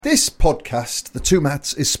This podcast, The Two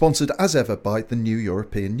Mats, is sponsored as ever by the New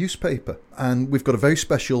European newspaper. And we've got a very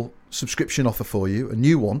special subscription offer for you, a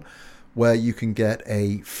new one, where you can get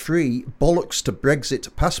a free Bollocks to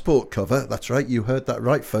Brexit passport cover. That's right, you heard that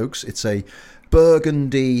right, folks. It's a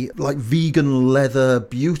burgundy, like vegan leather,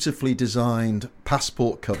 beautifully designed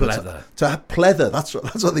passport cover. Pleather. That's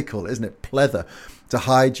what they call it, isn't it? Pleather. To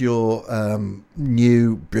hide your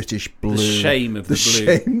new British blue. The shame of the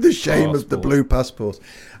shame of the blue passport.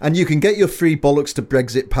 And you can get your free Bollocks to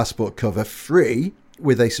Brexit passport cover free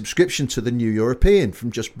with a subscription to the New European from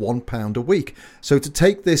just £1 a week. So to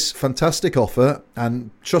take this fantastic offer,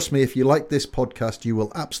 and trust me, if you like this podcast, you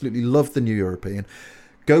will absolutely love the New European,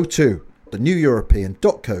 go to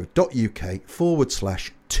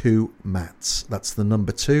theneweuropean.co.uk/2mats. That's the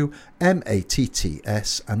number 2,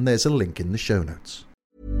 MATTS, and there's a link in the show notes.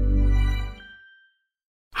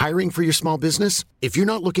 Hiring for your small business? If you're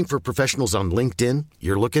not looking for professionals on LinkedIn,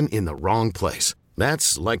 you're looking in the wrong place.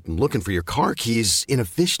 That's like looking for your car keys in a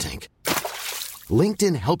fish tank.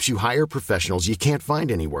 LinkedIn helps you hire professionals you can't find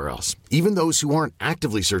anywhere else, even those who aren't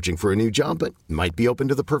actively searching for a new job but might be open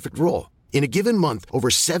to the perfect role. In a given month, over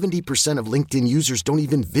 70% of LinkedIn users don't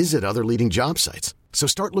even visit other leading job sites. So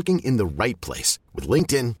start looking in the right place. With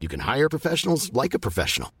LinkedIn, you can hire professionals like a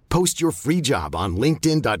professional. Post your free job on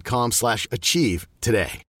linkedin.com/achieve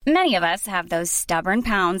today. Many of us have those stubborn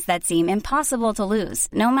pounds that seem impossible to lose,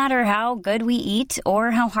 no matter how good we eat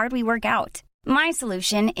or how hard we work out. My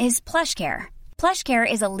solution is PlushCare. PlushCare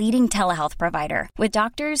is a leading telehealth provider with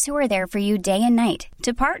doctors who are there for you day and night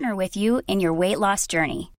to partner with you in your weight loss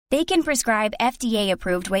journey. They can prescribe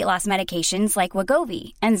FDA-approved weight loss medications like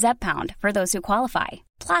Wegovy and Zepbound for those who qualify.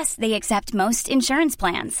 Plus, they accept most insurance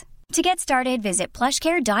plans. To get started, visit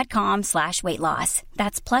plushcare.com/weightloss.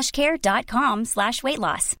 That's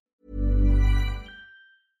plushcare.com/weightloss.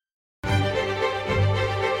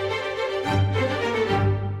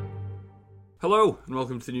 Hello and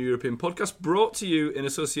welcome to the New European Podcast, brought to you in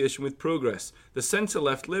association with Progress, the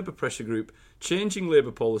centre-left Labour pressure group, changing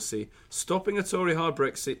Labour policy, stopping a Tory hard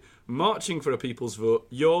Brexit, marching for a people's vote,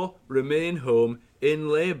 your Remain Home in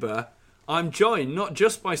Labour. I'm joined not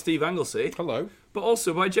just by Steve Anglesey, hello, but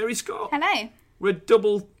also by Jerry Scott. Hello. We're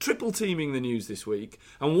triple teaming the news this week,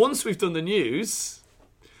 and once we've done the news,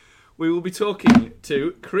 we will be talking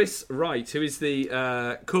to Chris Wright, who is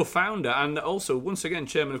the co-founder and also, once again,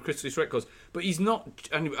 chairman of Crystal Records. But he's not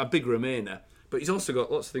a big Remainer, but he's also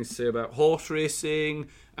got lots of things to say about horse racing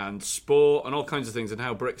and sport and all kinds of things and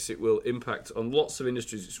how Brexit will impact on lots of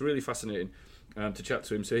industries. It's really fascinating to chat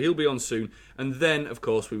to him. So he'll be on soon. And then, of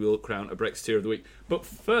course, we will crown a Brexiteer of the Week. But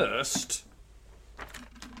first...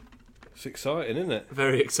 It's exciting, isn't it?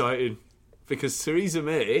 Very exciting. Because Theresa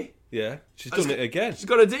May... Yeah, she's done it again. She's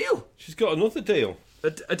got a deal. She's got another deal.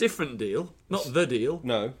 A different deal, not the deal.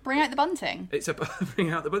 No. Bring out the bunting. It's a bring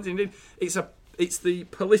out the bunting. Indeed, it's the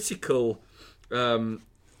political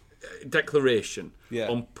declaration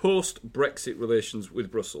on post-Brexit relations with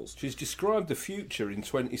Brussels. She's described the future in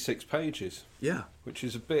 26 pages. Yeah, which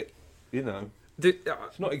is a bit,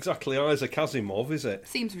 it's not exactly Isaac Asimov, is it?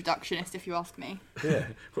 Seems reductionist, if you ask me. Yeah.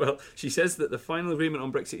 Well, she says that the final agreement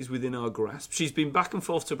on Brexit is within our grasp. She's been back and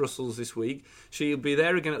forth to Brussels this week. She'll be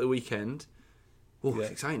there again at the weekend. Oh, yeah.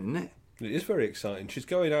 It's exciting, isn't it? It is very exciting. She's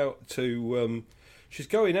going out to.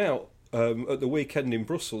 At the weekend in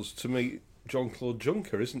Brussels to meet Jean-Claude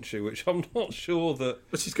Juncker, isn't she? Which I'm not sure that...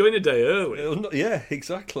 But she's going a day early. Yeah,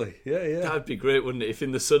 exactly. Yeah. That'd be great, wouldn't it? If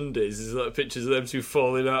in the Sundays there's like pictures of them two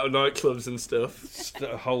falling out of nightclubs and stuff.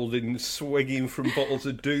 Swinging from bottles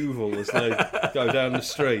of Duvel as they go down the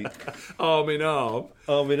street. Arm in arm.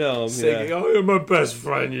 Singing, yeah. Oh, you're my best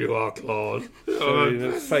friend, you are, Claude.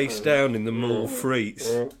 Face down in the mall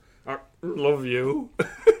frites. I love you.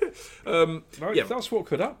 That's what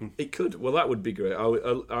could happen. It could. Well, that would be great.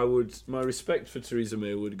 I would. My respect for Theresa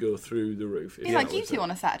May would go through the roof. It's like you two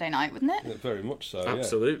on a Saturday night, wouldn't it? Yeah, very much so.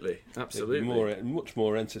 Absolutely. Much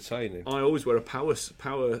more entertaining. I always wear a power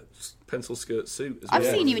pencil skirt suit as well. I've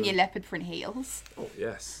seen you in your leopard print heels. Oh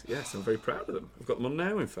yes. I'm very proud of them. I've got them on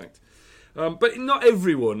now, in fact. But not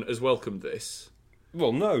everyone has welcomed this.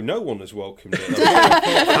 Well, no one has welcomed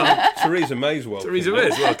it. Theresa May's welcomed it. Theresa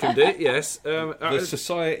May's welcomed it, yes. The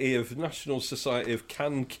National Society of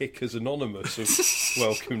Can Kickers Anonymous have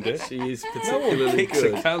welcomed it. She is particularly kicks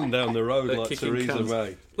good. A can down the road like Theresa cans.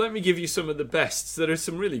 May. Let me give you some of the bests. There is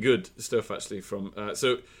some really good stuff, actually, from...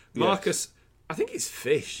 Marcus, yes. I think it's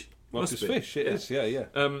Fish. Marcus Fish, it is, yeah.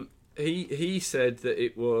 He said that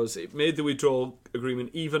it made the withdrawal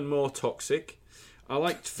agreement even more toxic. I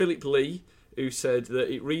liked Philip Lee, who said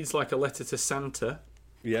that it reads like a letter to Santa.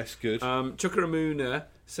 Yes, good. Chukaramuna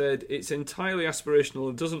said it's entirely aspirational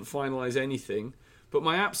and doesn't finalise anything. But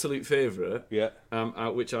my absolute favourite,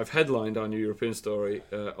 which I've headlined our New European story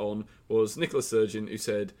on, was Nicola Sturgeon, who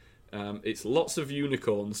said it's lots of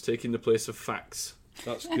unicorns taking the place of facts.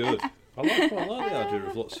 That's good. I quite like the idea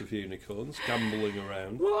of lots of unicorns gambling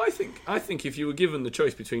around. Well, I think if you were given the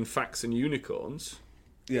choice between facts and unicorns...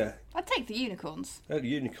 Yeah. I'd take the unicorns. I had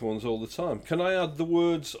unicorns all the time. Can I add the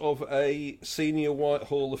words of a senior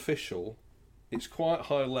Whitehall official? It's quite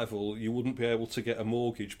high level. You wouldn't be able to get a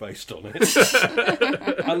mortgage based on it.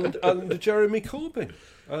 and Jeremy Corbyn,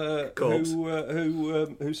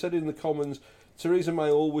 who said in the Commons, Theresa May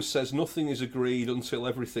always says nothing is agreed until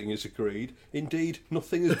everything is agreed. Indeed,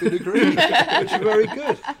 nothing has been agreed, which is very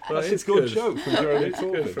good. That's a good joke from Jeremy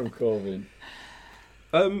Corbyn. Good from Corbyn.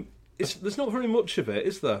 There's not very much of it,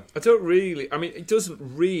 is there? I don't really... I mean, it doesn't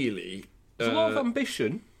really... There's a lot of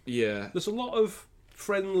ambition. Yeah. There's a lot of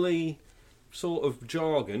friendly sort of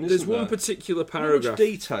jargon, There's isn't there? one particular Not paragraph... much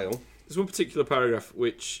detail. There's one particular paragraph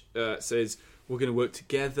which says, we're going to work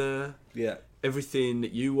together. Yeah. Everything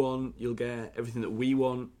that you want, you'll get. Everything that we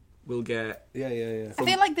want, we'll get. Yeah. I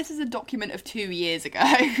feel like this is a document of 2 years ago,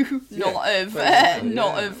 not of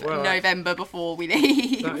November before we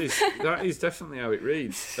leave. That is definitely how it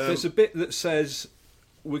reads. There's a bit that says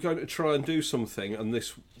we're going to try and do something, and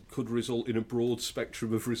this could result in a broad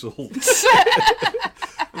spectrum of results.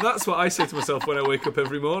 And that's what I say to myself when I wake up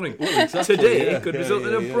every morning. Well, exactly, Today could result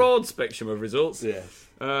in a broad spectrum of results. Yeah.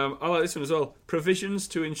 I like this one as well. Provisions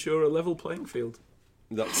to ensure a level playing field.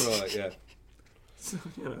 That's right, yeah.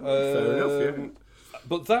 Fair enough, yeah.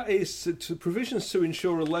 But that is provisions to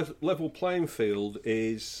ensure a level playing field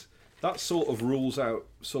is that sort of rules out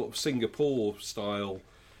sort of Singapore style.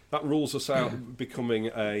 That rules us out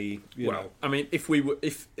becoming a I mean,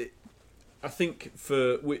 I think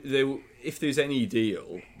if there's any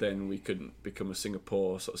deal, then we couldn't become a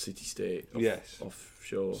Singapore sort of city-state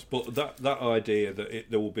offshore. But that idea that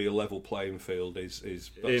there will be a level playing field is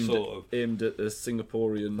aimed at the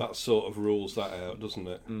Singaporean. That sort of rules that out, doesn't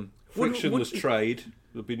it? Frictionless trade.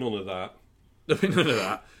 There'll be none of that. There'll be none of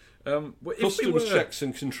that. Customs checks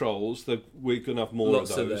and controls. We're going to have more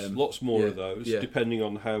Lots of those. them. Lots more of those, yeah. depending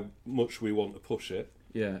on how much we want to push it.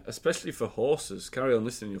 Yeah, especially for horses. Carry on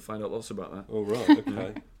listening, you'll find out lots about that. Oh, right,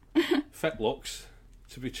 okay. Fetlocks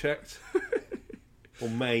to be checked. Or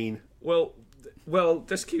mane. Well,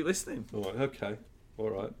 just keep listening. All right, okay. All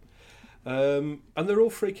right. And they're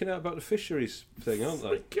all freaking out about the fisheries thing, aren't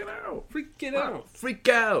they? Freaking out. Freak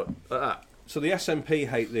out. Like that. So the SNP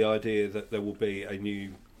hate the idea that there will be a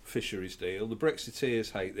new fisheries deal. The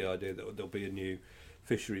Brexiteers hate the idea that there'll be a new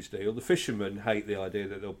fisheries deal. The fishermen hate the idea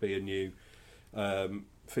that there'll be a new a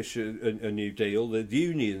new deal. The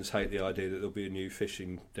unions hate the idea that there'll be a new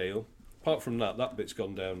fishing deal. Apart from that bit's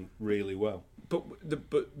gone down really well. But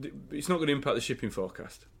it's not going to impact the shipping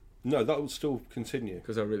forecast. No, that will still continue.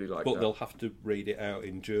 Because I really like that. But they'll have to read it out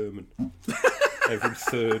in German every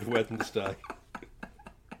third Wednesday.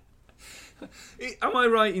 Am I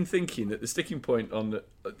right in thinking that the sticking point on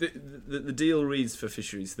the deal reads for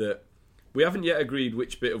fisheries that we haven't yet agreed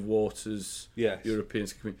which bit of waters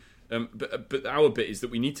Europeans can come in, but our bit is that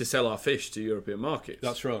we need to sell our fish to European markets.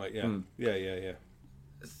 That's right, yeah. Yeah.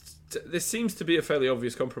 There seems to be a fairly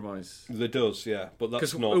obvious compromise. There does, yeah. But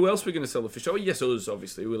that's not... Who else are we going to sell the fish? Oh, yes, us,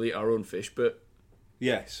 obviously. We'll eat our own fish, but...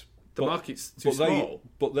 Yes. The market's too small.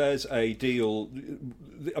 But there's a deal...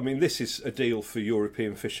 I mean, this is a deal for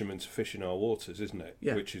European fishermen to fish in our waters, isn't it?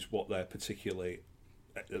 Yeah. Which is what they're particularly...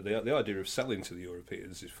 The idea of selling to the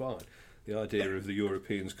Europeans is fine. The idea of the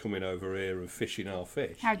Europeans coming over here and fishing our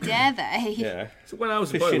fish. How dare they? Yeah. So when I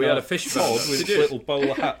was a boy, we had a fish van. With little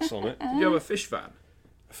bowler hats on it. Did you have a fish van?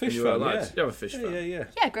 A fish van, yeah. You have a fish van? Yeah.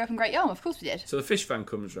 Yeah, grew up in Great Yarmouth, of course we did. So the fish van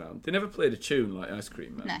comes round. They never played a tune like Ice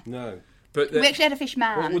Cream Man. No. But we actually had a fish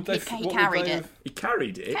man. What would He carried it. He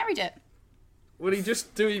carried it? Carried it. Would he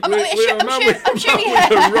just do it I'm with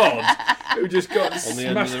a rod who just got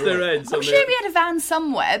smashed their heads? I'm sure we had a van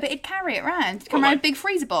somewhere, but he'd carry it around. Come around a big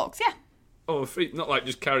freezer box, yeah. Oh, not like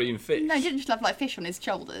just carrying fish. No, he didn't just have like fish on his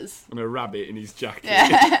shoulders. And a rabbit in his jacket.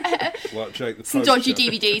 Yeah. Like Jake the Some dodgy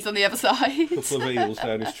DVDs on the other side. A couple of eels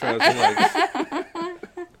down his trouser legs.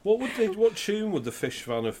 What tune would the fish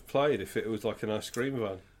van have played if it was like an ice cream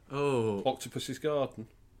van? Oh. Octopus's Garden.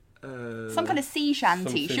 Some kind of sea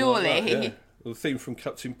shanty, Something surely. like that, The theme from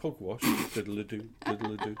Captain Pugwash. Diddle-a-doo,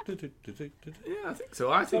 diddle-a-doo, diddle-a-doo, diddle-a-doo. Yeah, I think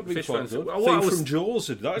so. I think That'd be fish quite fans. good. Well, Theme from Jaws.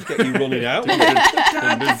 That'd get you running out.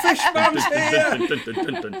 The fishman's here.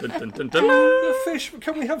 The fish.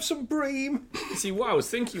 Can we have some bream? See, what I was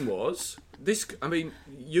thinking was this. I mean,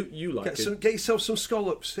 you like it. Get yourself some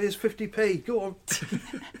scallops. Here's 50p. Go on.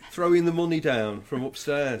 Throwing the money down from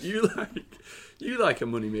upstairs. You like a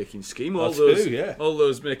money-making scheme. I do, yeah. All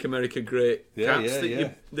those Make America Great Yeah, cats yeah,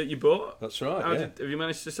 that you bought. That's right. Have you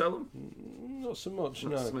managed to sell them? Not so much,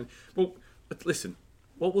 Not no. so many. Well, listen.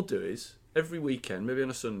 What we'll do is every weekend, maybe on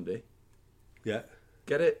a Sunday, Yeah.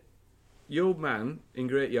 get it. Your man in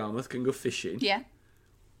Great Yarmouth can go fishing. Yeah.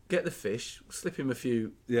 Get the fish, slip him a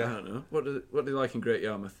few. Yeah. I don't know. What do they like in Great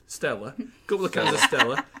Yarmouth? Stella. Couple of cans of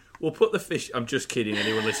Stella. We'll put the fish. I'm just kidding.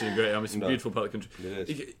 Anyone listening to Great Yarmouth? It's a beautiful part of the country.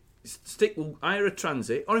 It is. We'll hire a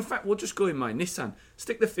transit, or in fact, we'll just go in my Nissan.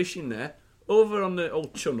 Stick the fish in there, over on the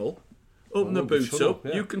old chunnel. Open the boot chunnel, up.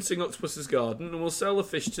 yeah. You can sing Octopus's Garden, and we'll sell the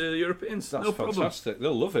fish to the Europeans. That's no problem. fantastic.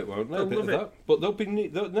 They'll love it, won't they? They'll A bit love of it. that. But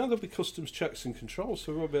there'll be customs checks and controls,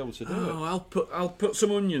 so we won't be able to do it. Oh, I'll put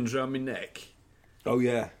some onions around my neck. Oh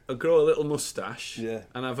yeah, I'll grow a little moustache. Yeah.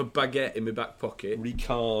 And have a baguette in my back pocket.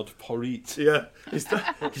 Ricard Porrit. Yeah, is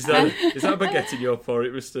that a baguette in your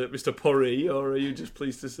porridge, Mr. Porry, or are you just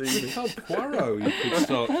pleased to see me? Ricard Poirot, you could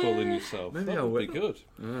start calling yourself. Maybe that I would will. be good.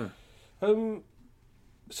 Yeah.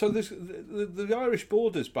 So there's the Irish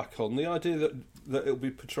border's back on. The idea that it'll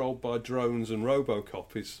be patrolled by drones and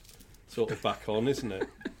Robocop is sort of back on, isn't it?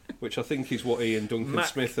 Which I think is what Ian Duncan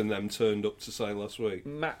Smith and them turned up to say last week.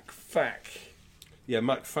 Max Fack.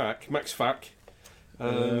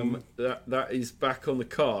 That is back on the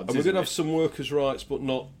cards. And we're going to have it? some workers' rights, but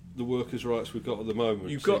not the workers' rights we've got at the moment.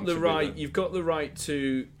 You've got the right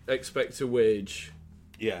to expect a wage.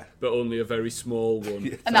 Yeah. But only a very small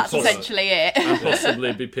one. And that's essentially it. And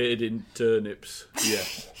possibly be paid in turnips. Yeah.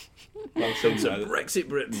 That's Come to Brexit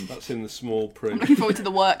Britain. That's in the small I'm print. looking forward to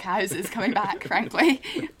the workhouses coming back, frankly.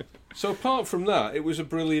 So apart from that, it was a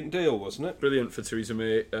brilliant deal, wasn't it? Brilliant for Theresa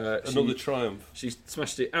May. Another triumph. She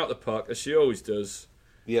smashed it out the park, as she always does.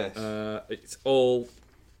 Yes. It's all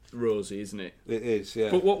rosy, isn't it? It is,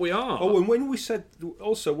 yeah. But what we are... Oh, and when we said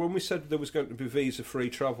there was going to be visa-free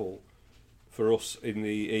travel for us in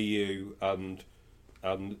the EU and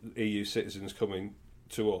EU citizens coming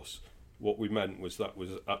to us, what we meant was that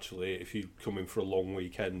was actually, if you come in for a long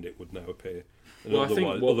weekend, it would now appear. And Well,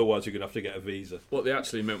 otherwise you're going to have to get a visa. What they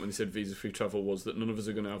actually meant when they said visa-free travel was that none of us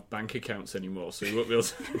are going to have bank accounts anymore, so you won't be able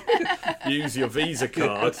to use your Visa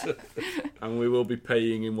card, and we will be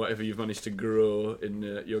paying in whatever you've managed to grow in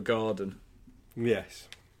your garden. Yes.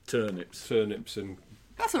 Turnips. Turnips and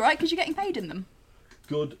That's all right, because you're getting paid in them.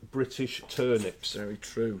 good British turnips. Very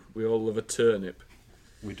true. We all love a turnip.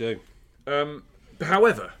 We do.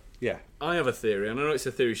 However, Yeah. I have a theory, and I know it's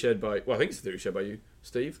a theory shared by... Well, I think it's a theory shared by you,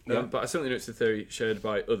 Steve. Yeah. But I certainly know it's a theory shared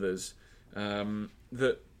by others.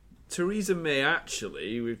 That Theresa May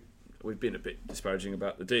actually... We've been a bit disparaging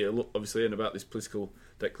about the deal, obviously, and about this political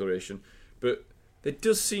declaration. But there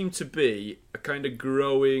does seem to be a kind of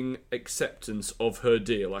growing acceptance of her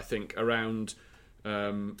deal, I think, around...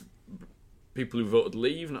 people who voted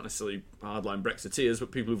Leave, not necessarily hardline Brexiteers,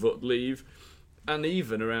 but people who voted Leave, and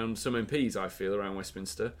even around some MPs, I feel, around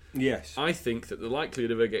Westminster. Yes. I think that the likelihood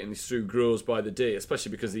of her getting this through grows by the day,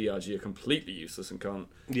 especially because the ERG are completely useless and can't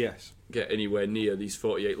get anywhere near these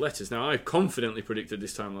 48 letters. Now, I confidently predicted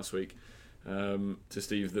this time last week to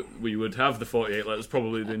Steve that we would have the 48 letters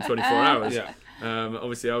probably within 24 hours. Yeah.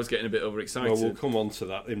 Obviously, I was getting a bit overexcited. Well, we'll come on to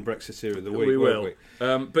that in Brexiteer of the Week, We won't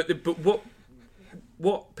will. we? But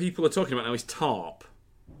what people are talking about now is TARP.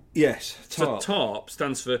 Yes, TARP. So TARP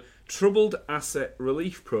stands for Troubled Asset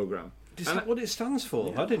Relief Programme. Is that what it stands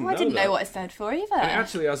for? I didn't know I didn't that. know what it stood for either. And it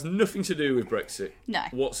actually has nothing to do with Brexit No.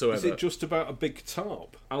 whatsoever. Is it just about a big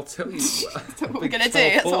tarp? I'll tell you. That's what we're big going to do.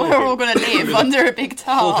 tarp That's what organ. we're all going to live under a big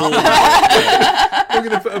tarp. We're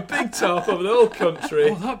going to put a big tarp over the whole country.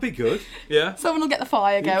 Oh, that'd be good. Yeah. Someone will get the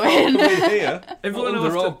fire You can't going. come in here. Everyone Not will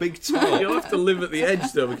under have our to- big tarp. You'll have to live at the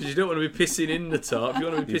edge though, because you don't want to be pissing in the tarp. You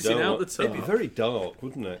want to be You pissing don't out the want- tarp. It'd be very dark,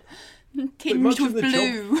 wouldn't it? Tinged with the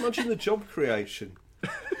blue. imagine the job creation.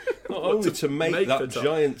 Not only to make make that the tarp.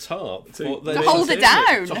 giant tarp, but then To hold it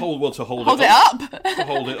down. To hold it Hold it up. To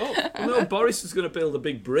hold it up. Well, no, Boris is going to build a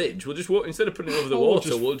big bridge. We'll just walk, instead of putting it over the Oh, we'll water,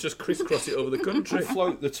 just- we'll just crisscross it over the country.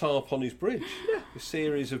 Float the tarp on his bridge. A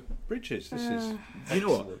series of bridges. This is. You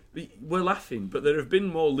know what? We're laughing, but there have been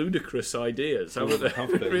more ludicrous ideas, haven't there?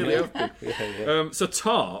 Have been, really yeah. have been. Yeah. So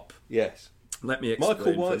TARP, Yes. let me explain.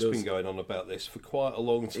 Michael for White's those- been going on about this for quite a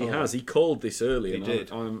long time. He has. He called this early, He and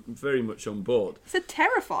did. I'm very much on board. It's a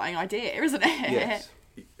terrifying idea, isn't it? Yes.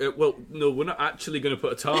 Well, no, we're not actually going to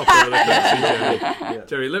put a tarp over the country, Jerry.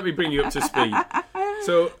 Jerry, let me bring you up to speed.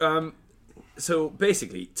 So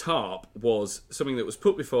basically, TARP was something that was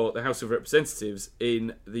put before the House of Representatives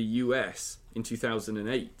in the US in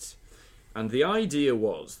 2008. And the idea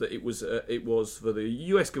was that it was for the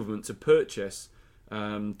US government to purchase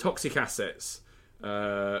toxic assets.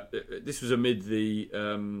 This was amid the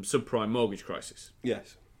subprime mortgage crisis.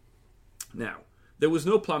 Yes. Now, there was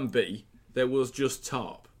no plan B. There was just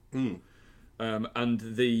TARP. And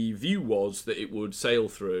the view was that it would sail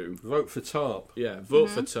through. Vote for TARP. Yeah,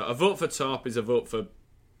 vote for TARP. A vote for TARP is a vote for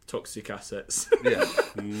toxic assets. Yeah.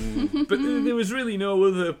 But there was really no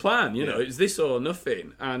other plan, you know. It's this or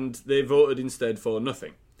nothing. And they voted instead for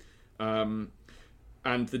nothing. And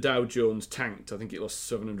the Dow Jones tanked. I think it lost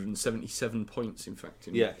 777 points, in fact,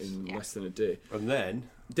 in less than a day. And then...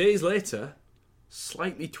 days later,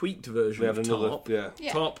 slightly tweaked version of TARP,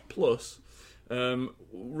 TARP Plus,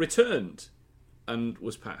 returned and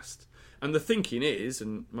was passed. And the thinking is,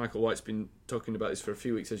 and Michael White's been talking about this for a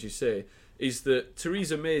few weeks, as you say, is that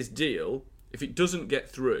Theresa May's deal, if it doesn't get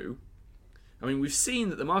through, I mean, we've seen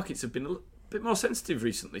that the markets have been a bit more sensitive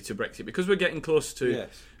recently to Brexit because we're getting close to...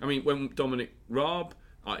 Yes. I mean, when Dominic Raab...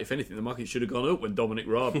 if anything, the market should have gone up when Dominic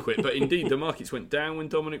Raab quit. But indeed, the markets went down when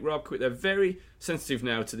Dominic Raab quit. They're very sensitive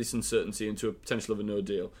now to this uncertainty and to a potential of a no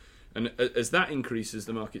deal. And as that increases,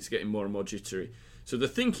 the market's getting more and more jittery. So the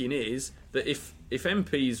thinking is that if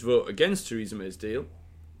MPs vote against Theresa May's deal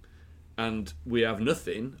and we have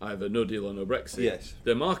nothing, either no deal or no Brexit,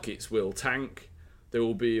 the markets will tank, there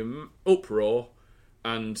will be an uproar,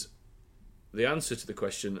 and the answer to the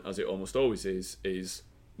question, as it almost always is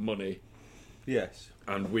money. Yes.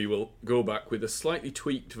 And we will go back with a slightly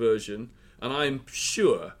tweaked version. And I am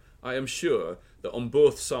sure that on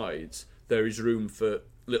both sides there is room for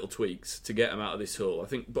little tweaks to get them out of this hole. I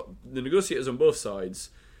think, but the negotiators on both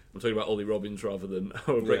sides, I'm talking about Ollie Robbins rather than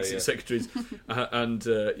our Brexit secretaries, and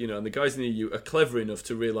the guys in the EU are clever enough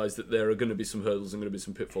to realise that there are going to be some hurdles and going to be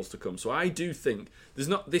some pitfalls to come. So I do think there's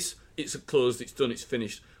not this. It's closed. It's done. It's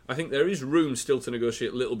finished. I think there is room still to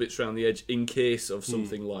negotiate little bits around the edge in case of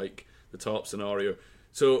something like the TARP scenario.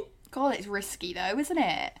 So, God, it's risky though, isn't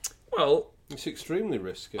it? Well, it's extremely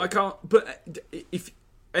risky. I can't. But if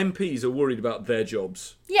MPs are worried about their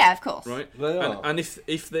jobs, yeah, of course, right? They are. And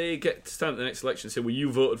if they get to stand at the next election and say, "Well,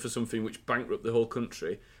 you voted for something which bankrupt the whole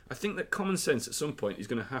country," I think that common sense at some point is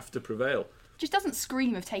going to have to prevail. Just doesn't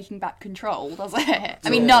scream of taking back control, does it? I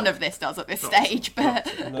mean, none of this does at this stage, but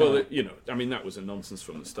well, I mean, that was a nonsense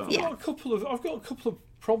from the start. Yeah. I've got a couple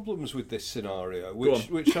of problems with this scenario,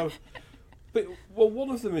 which I've. But one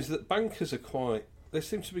of them is that bankers are they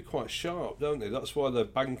seem to be quite sharp, don't they? That's why they're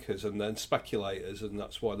bankers and then speculators, and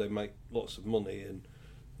that's why they make lots of money, and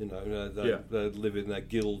they live in their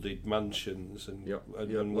gilded mansions, and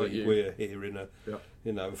like we're here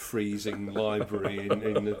in a freezing library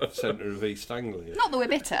in the centre of East Anglia. not that we're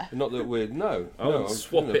bitter. Not that we're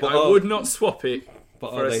I would not swap it.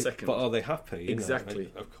 But for a second. But are they happy?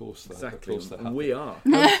 Exactly. Of course they are. Exactly. Of course they're happy. And we are.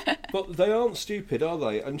 But they aren't stupid, are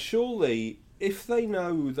they? And surely, if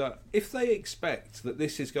they expect that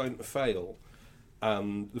this is going to fail,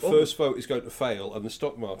 and the first vote is going to fail, and the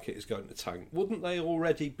stock market is going to tank, wouldn't they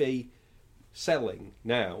already be selling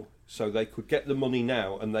now, so they could get the money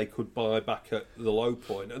now, and they could buy back at the low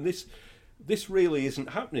point? And this really isn't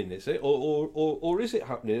happening, is it? Or is it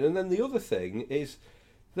happening? And then the other thing is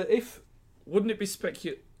that wouldn't it be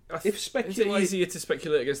is it easier to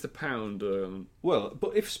speculate against the pound? Well,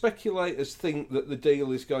 but if speculators think that the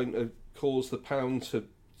deal is going to cause the pound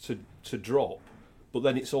to drop, but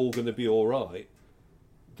then it's all going to be all right,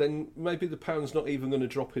 then maybe the pound's not even going to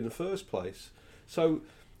drop in the first place. So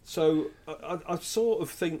I sort of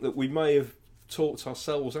think that we may have talked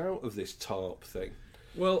ourselves out of this TARP thing.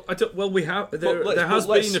 Well, we have. There has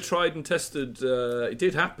been a tried and tested. It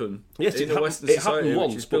did happen. Yes, in it Western society, happened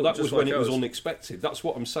once, but that was when it was ours. unexpected. That's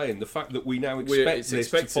what I'm saying. The fact that we now expect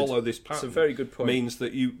this to follow this pattern it's a very good point. Means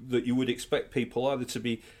that you would expect people either to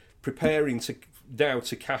be preparing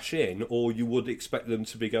to cash in, or you would expect them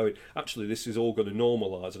to be going, actually, this is all going to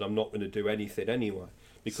normalise, and I'm not going to do anything anyway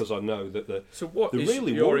because I know that So, what is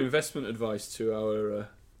your investment advice to our?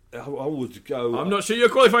 I would go. I'm not sure you're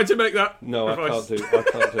qualified to make that. No, advice. I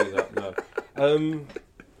can't do that. No.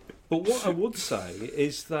 But what I would say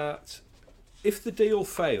is that if the deal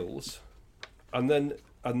fails, and then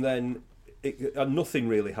nothing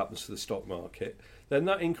really happens to the stock market, then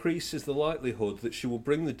that increases the likelihood that she will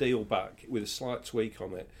bring the deal back with a slight tweak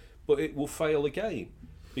on it, but it will fail again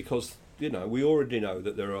because we already know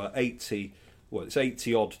that there are 80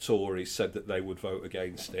 odd Tories said that they would vote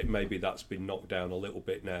against it. Maybe that's been knocked down a little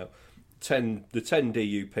bit now. the 10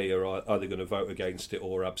 DUP are either going to vote against it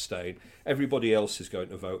or abstain. Everybody else is going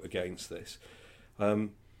to vote against this. The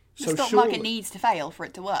stock market needs to fail for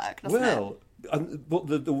it to work, doesn't it? But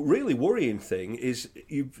the really worrying thing is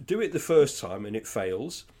you do it the first time and it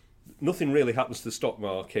fails. Nothing really happens to the stock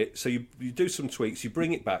market. So you do some tweaks, you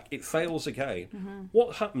bring it back, it fails again. Mm-hmm.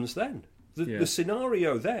 What happens then? The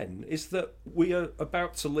scenario then is that we are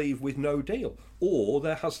about to leave with no deal, or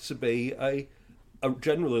there has to be a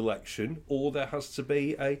general election, or there has to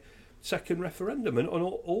be a second referendum, and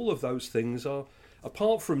all of those things are,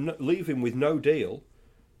 apart from leaving with no deal,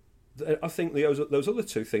 I think those other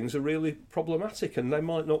two things are really problematic, and they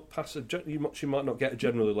might not pass. You might not get a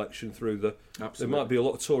general election through the. Absolutely. There might be a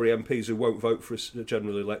lot of Tory MPs who won't vote for a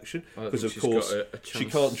general election because, of course, she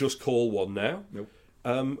can't just call one now. Nope.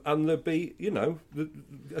 And there'd be,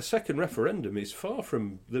 a second referendum is far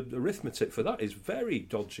from the arithmetic for that is very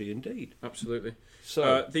dodgy indeed. Absolutely.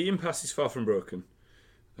 So the impasse is far from broken.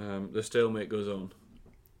 The stalemate goes on.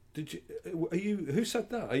 Who said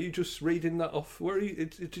that? Are you just reading that off? Where are you?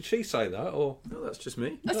 Did she say that, or No, that's just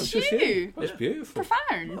me. That's just you. you? That's beautiful.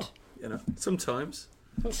 Profound. Sometimes.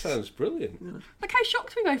 That sounds brilliant. Look how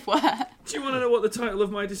shocked we both were. Do you want to know what the title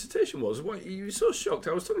of my dissertation was? Why you were so shocked?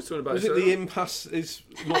 I was talking to someone about Was it. it the impasse is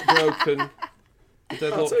not broken? The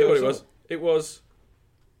deadlock I'll tell you what it goes was. on? It was.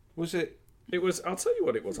 Was it? It was. I'll tell you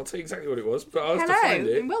what it was. I'll tell you exactly what it was. But I'll have to Hello, find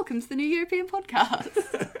it. and welcome to the New European Podcast.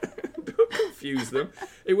 Don't confuse them.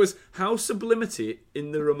 It was how sublimity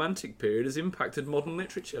in the Romantic period has impacted modern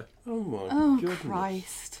literature. Oh my goodness!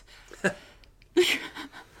 Christ.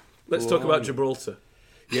 Let's talk about Gibraltar.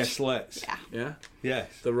 Yes, let's. Yeah. Yes.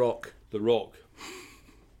 The Rock. The Rock.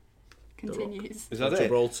 Continues. Is that it?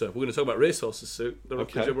 Gibraltar. We're going to talk about racehorses, Sue. The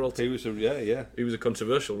Rock of Gibraltar. He was yeah. He was a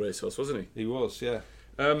controversial racehorse, wasn't he? He was, yeah.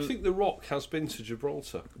 I think The Rock has been to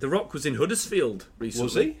Gibraltar. The Rock was in Huddersfield recently.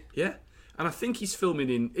 Was he? Yeah. And I think he's filming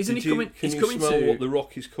in. Isn't he coming? Can He's you coming smell to what The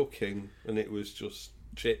Rock is cooking? And it was just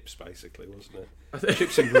chips, basically, wasn't it?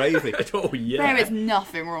 Chips and gravy. Oh yeah. There is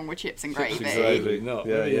nothing wrong with chips and gravy. Chips and gravy. No,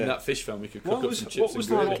 Yeah, maybe yeah. in that fish film we could cook up some chips What was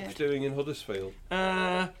and The gravy. Rock doing in Huddersfield?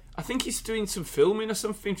 I think he's doing some filming or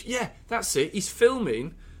something. Yeah, that's it. He's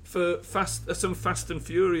filming for some Fast and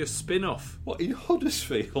Furious spin-off. What, in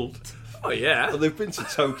Huddersfield? Oh yeah. Well, they've been to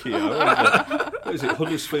Tokyo, haven't they? What is it,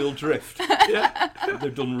 Huddersfield Drift? Yeah.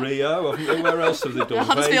 They've done Rio, haven't they? Where else have they done?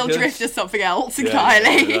 Huddersfield Vegas? Drift is something else Yeah,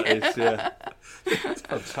 entirely. that is, yeah. It's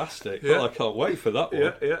fantastic. Yeah. Well, I can't wait for that one.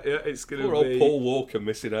 Yeah. It's going Poor to old be. Paul Walker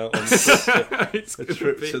missing out on It's a gonna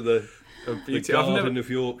trip be to the beauty. Garden of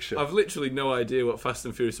Yorkshire. I've literally no idea what Fast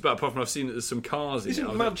and Furious is about, apart from I've seen that there's some cars in it.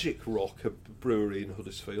 Isn't Magic Rock a brewery in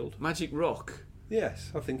Huddersfield? Magic Rock?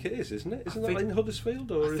 Yes, I think it is, isn't it? Isn't think- that in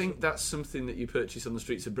Huddersfield? Or I is think that's something that you purchase on the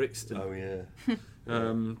streets of Brixton. it... Oh,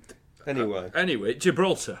 yeah. Anyway. Anyway,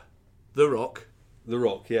 Gibraltar, The Rock, The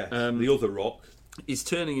Rock, yes. The other Rock, is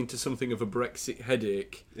turning into something of a Brexit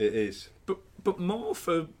headache, it is. but more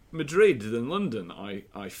for Madrid than London,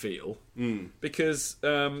 I feel, because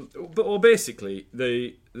basically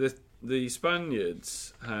the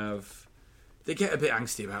Spaniards they get a bit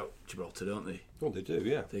angsty about Gibraltar, don't they? Well, they do,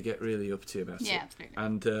 yeah. They get really uppity about it. Yeah,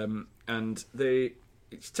 absolutely. And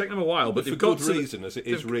it's taken them a while, but For they've got good to reason, as it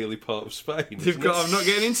is really part of Spain. They've isn't got. it? I'm not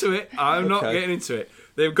getting into it. I'm not Okay. getting into it.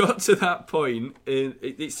 They've got to that point.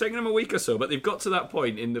 It's taken them a week or so, but they've got to that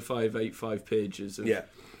point in the 585 pages, Yeah,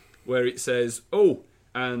 where it says, "Oh,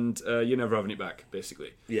 and you're never having it back,"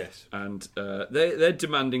 basically. yes. And they're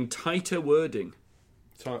demanding tighter wording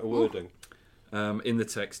Tighter wording. in the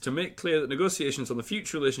text to make clear that negotiations on the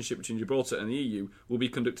future relationship between Gibraltar and the EU will be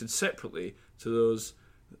conducted separately to those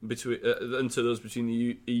between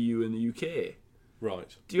the EU and the UK.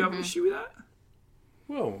 Right. Do you have an issue with that?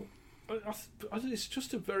 Well, it's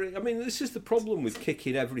just a very... I mean, this is the problem with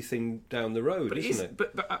kicking everything down the road, isn't it?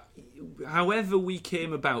 But however we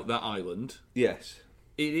came about that island, Yes.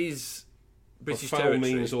 it is British Foul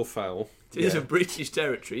territory. means or foul. It is Yeah. a British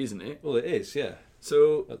territory, isn't it? Well, it is, yeah.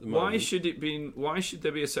 So At the why moment. should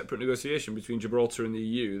there be a separate negotiation between Gibraltar and the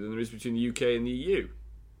EU than there is between the UK and the EU?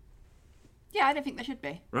 Yeah, I don't think there should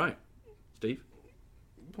be. Right, Steve.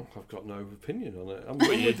 Well, I've got no opinion on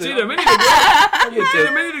it. You did a minute ago. You did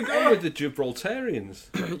a minute I'm ago. with the Gibraltarians.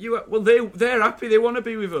 They're happy. They want to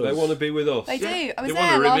be with us. They want to be with us. They do. I was They there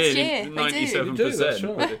want to last remain year. in They do. 97%. They do, that's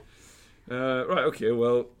right. Right. Okay.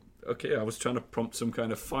 Well. Okay. I was trying to prompt some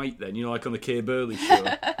kind of fight then. You know, like on the Kay Burley show.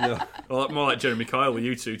 No. Or more like Jeremy Kyle with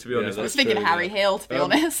you two, to be honest. I was that's thinking true, Harry yeah. Hill, to be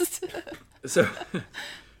honest. So,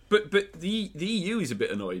 but the EU is a bit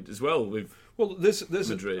annoyed as well with. Well, there's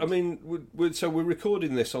Madrid. I mean, we're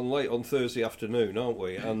recording this on late on Thursday afternoon, aren't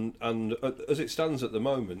we? And as it stands at the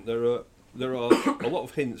moment, there are there are a lot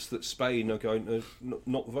of hints that Spain are going to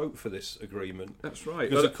not vote for this agreement. That's right.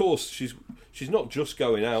 Because of course she's not just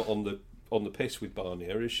going out on the piss with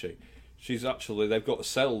Barnier, is she? She's actually, they've got to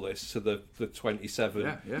sell this to the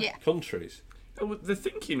 27 countries. The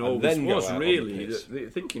thinking always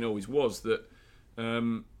was that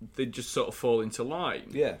they'd just sort of fall into line.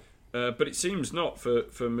 Yeah. But it seems not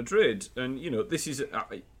for Madrid. And, this is,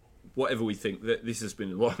 whatever we think, that this has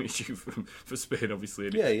been a long issue for Spain, obviously.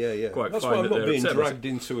 And quite That's fine why I'm not being upset. dragged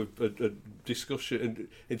into a discussion,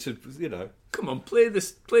 into, Come on, play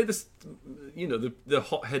this. The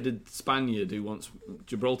hot-headed Spaniard who wants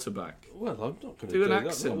Gibraltar back. Well, I'm not going to do that.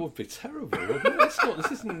 accent. That would be terrible.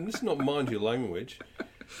 This is not mind your language.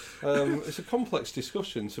 It's a complex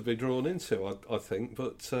discussion to be drawn into, I think.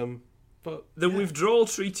 But the withdrawal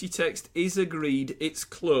treaty text is agreed. It's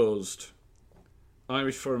closed.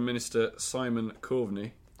 Irish Foreign Minister Simon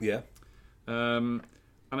Coveney. Yeah. And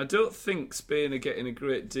I don't think Spain are getting a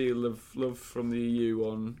great deal of love from the EU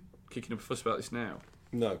on kicking up a fuss about this now.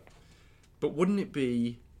 No. But wouldn't it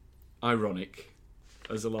be ironic,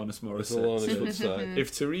 as Alanis Morris said, would say,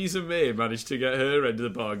 if Theresa May managed to get her end of the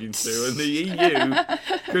bargain through and the EU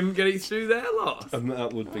couldn't get it through their lot? And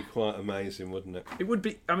that would be quite amazing, wouldn't it? It would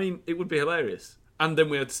be. I mean, it would be hilarious. And then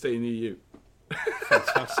we had to stay in the EU.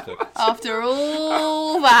 Fantastic. After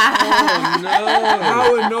all that. Oh, no.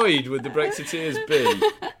 How annoyed would the Brexiteers be?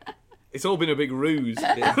 It's all been a big ruse.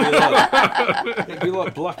 It'd be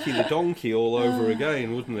like Blackie the Donkey all over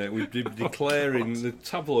again, wouldn't it? We'd be declaring, the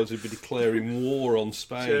tabloids would be declaring war on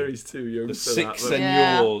Spain. Sherry's too young the for six that.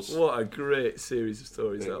 señors. What a great series of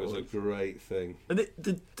stories that was. It was a great thing. And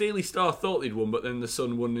the Daily Star thought they'd won, but then the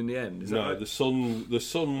Sun won in the end. Is that right? The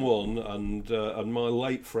Sun won, and my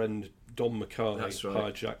late friend Don Mackay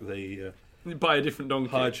hijacked the buy a different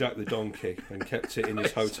donkey. Hijacked the donkey and kept it in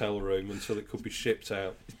his hotel room until it could be shipped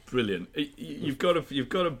out. Brilliant. You've got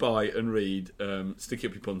to buy and read Sticky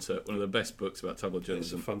Up Your Punter, one of the best books about tabloid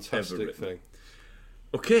journalism. It's a fantastic thing.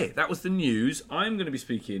 Okay, that was the news. I'm going to be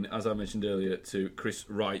speaking, as I mentioned earlier, to Chris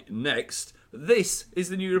Wright next. This is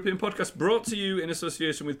the New European Podcast, brought to you in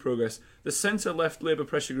association with Progress, the centre-left Labour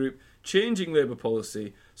pressure group, changing Labour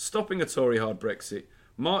policy, stopping a Tory hard Brexit,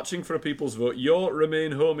 marching for a people's vote, your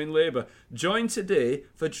Remain Home in Labour. Join today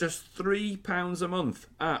for just £3 a month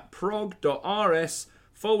at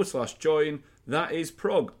prog.rs/join. That is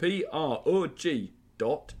prog,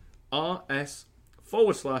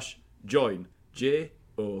 prog.rs/join. JOIN.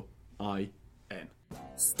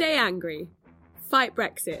 Stay angry. Fight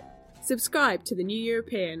Brexit. Subscribe to the New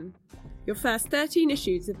European. Your first 13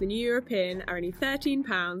 issues of the New European are only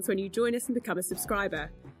 £13 when you join us and become a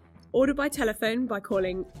subscriber. Order by telephone by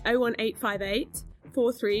calling 01858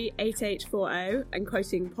 438840 and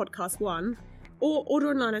quoting podcast 1, or order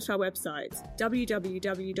online at our website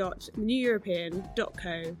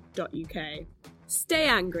www.theneweuropean.co.uk. Stay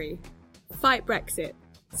angry. Fight Brexit.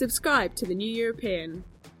 Subscribe to the New European.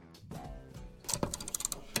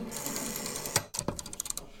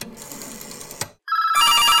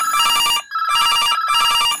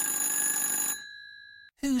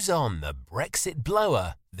 Who's on the Brexit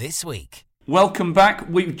blower this week? Welcome back.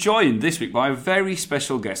 We're joined this week by a very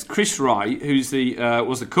special guest, Chris Wright, who's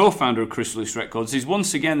was the co-founder of Chrysalis Records. He's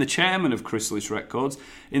once again the chairman of Chrysalis Records.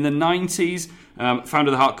 In the 90s,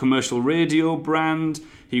 founded the Heart Commercial Radio brand.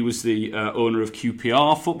 He was the owner of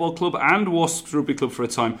QPR Football Club and Wasps Rugby Club for a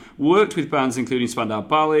time. Worked with bands including Spandau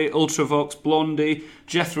Ballet, Ultravox, Blondie,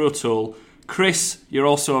 Jethro Tull. Chris, you're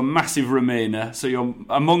also a massive Remainer, so you're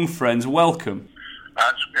among friends. Welcome.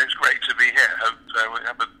 It's great to be here. Hope we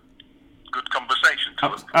have a good conversation.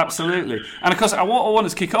 Absolutely. And of course, what I wanted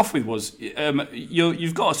to kick off with was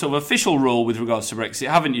you've got a sort of official role with regards to Brexit,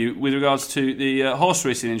 haven't you, with regards to the horse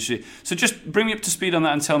racing industry. So just bring me up to speed on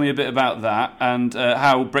that and tell me a bit about that and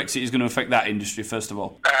how Brexit is going to affect that industry, first of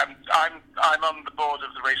all. I'm on the board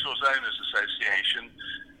of the Racehorse Owners Association,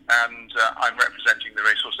 and I'm representing the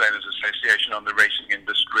Racehorse Owners Association on the racing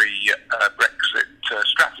industry Brexit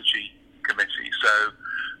strategy committee. So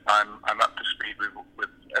I'm up to speed with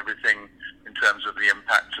everything in terms of the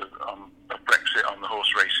impact of Brexit on the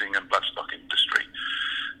horse racing and bloodstock industry.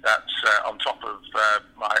 That's on top of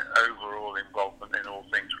my overall involvement in all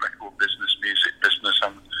things record business, music business,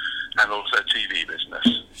 and also TV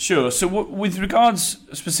business. Sure. So with regards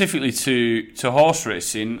specifically to horse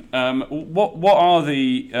racing, what are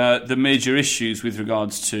the major issues with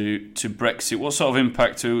regards to Brexit? What sort of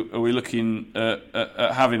impact are we looking at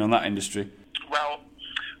having on that industry? Well,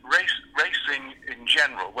 racing in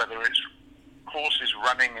general, whether it's horses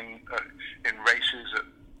running in races at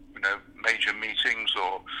major meetings,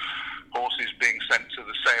 or horses being sent to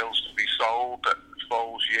the sales to be sold at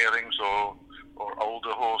foals, yearlings or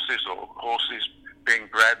older horses, or horses being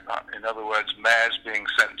bred, in other words, mares being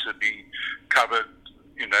sent to be covered,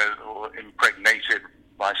 or impregnated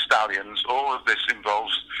by stallions. All of this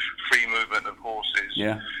involves free movement of horses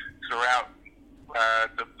throughout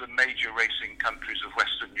the major racing countries of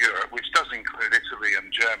Western Europe, which does include Italy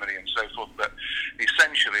and Germany and so forth, but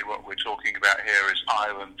essentially what we're talking about here is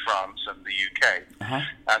Ireland, France and the UK.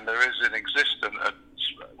 And there is in existence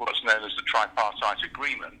what's known as the tripartite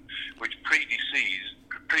agreement, which predates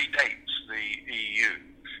the EU,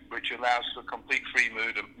 which allows for complete free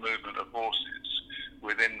movement of horses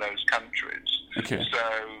within those countries. Okay. So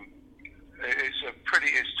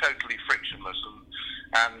it's totally frictionless,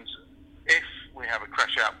 and if we have a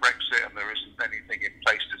crash out Brexit and there isn't anything in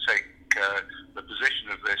place to take the position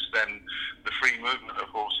of this, then the free movement of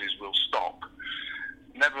horses will stop.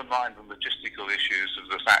 Never mind the logistical issues of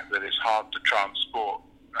the fact that it's hard to transport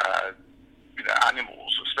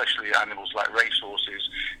animals, especially animals like racehorses,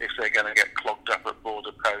 if they're going to get clogged up at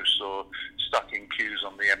border posts or stuck in queues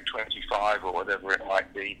on the M25 or whatever it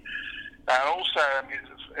might be. And also,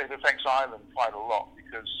 it affects Ireland quite a lot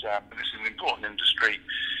because this is an important industry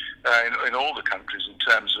in all the countries in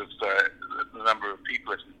terms of the number of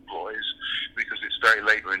people it employs, because it's very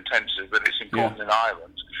labour intensive, but it's important in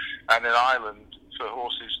Ireland. And in Ireland, for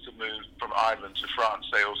horses to move from Ireland to France,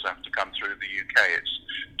 they also have to come through the UK. It's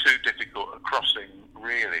too difficult a crossing,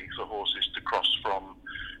 really, for horses to cross from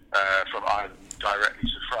Ireland directly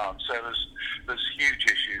to France. So there's huge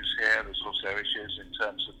issues here. There's also issues in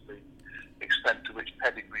terms of the extent to which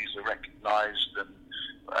pedigrees are recognised and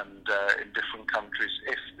in different countries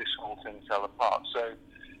if this whole thing fell apart. So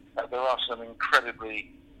there are some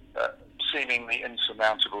incredibly seemingly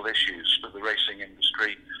insurmountable issues for the racing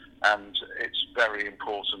industry, and it's very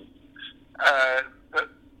important that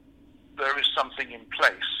there is something in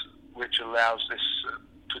place which allows this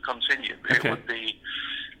to continue. Okay. It would be,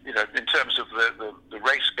 in terms of the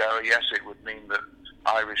race goer, yes, it would mean that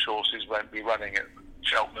Irish horses won't be running at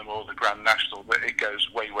Cheltenham or the Grand National, but it goes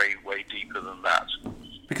way, way, way deeper than that.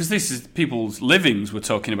 Because this is people's livings we're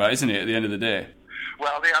talking about, isn't it, at the end of the day?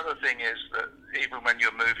 Well, the other thing is that even when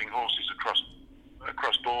you're moving horses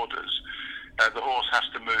across borders, the horse has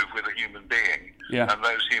to move with a human being. Yeah. And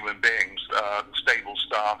those human beings are the stable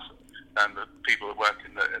staff and the people who work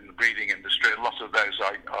in the breeding industry. A lot of those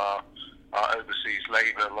are overseas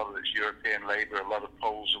labour, a lot of it's European labour, a lot of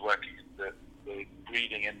Poles are working in the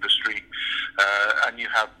breeding industry, and you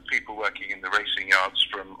have people working in the racing yards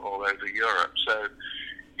from all over Europe. So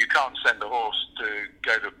you can't send a horse to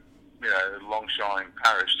go to Longchamp in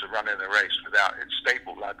Paris to run in a race without its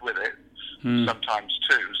stable lad with it, sometimes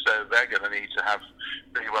two. So they're going to need to have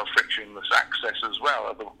pretty well frictionless access as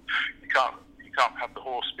well. You can't have the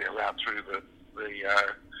horse be allowed through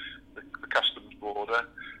the customs border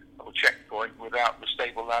or checkpoint without the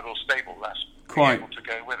stable lad or stable lass being able to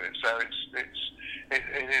go with it. So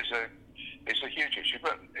it's a huge issue.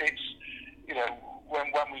 But it's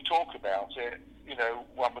when we talk about it,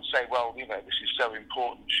 one would say, well, this is so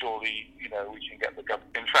important. Surely, we can get the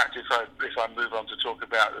government. In fact, if I move on to talk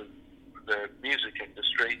about the music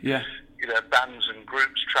industry, bands and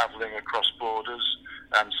groups travelling across borders,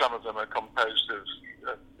 and some of them are composed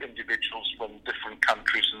of individuals from different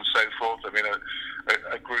countries and so forth. I mean,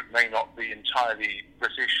 a group may not be entirely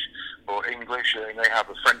British or English. They may have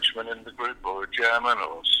a Frenchman in the group, or a German,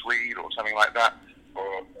 or a Swede, or something like that.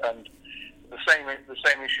 And the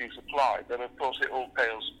same issues apply, but of course it all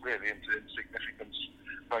pales really into insignificance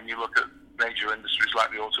when you look at major industries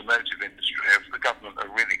like the automotive industry. If the government are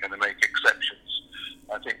really going to make exceptions,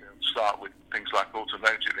 I think they'll start with things like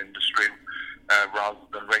automotive industry rather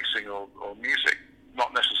than racing or music.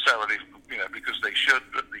 Not necessarily, because they should,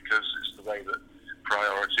 but because it's the way that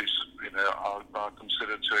priorities, are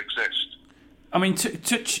considered to exist. I mean,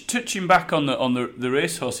 touching back on the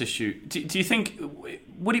racehorse issue, do you think,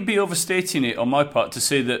 would it be overstating it on my part to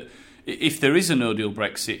say that if there is a no-deal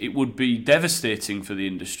Brexit, it would be devastating for the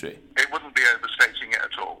industry? It wouldn't be overstating it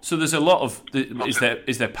at all. So there's a lot of, is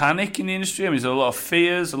there panic in the industry? I mean, is there a lot of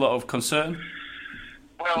fears, a lot of concern?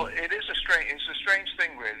 Well, it's a strange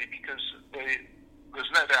thing really, because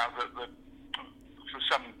there's no doubt that for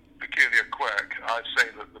some peculiar quirk, I'd say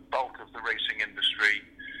that the bulk of the racing industry,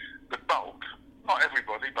 not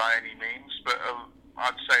everybody by any means, but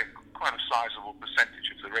I'd say quite a sizable percentage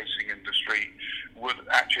of the racing industry would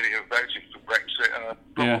actually have voted for Brexit and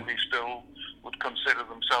probably still would consider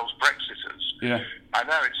themselves Brexiters. Yeah. I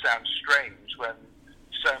know it sounds strange when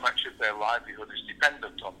so much of their livelihood is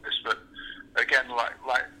dependent on this, but again, like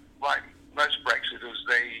most Brexiters,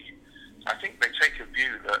 I think they take a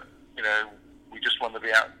view that we just want to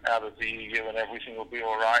be out of the EU and everything will be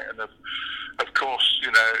all right. And of course,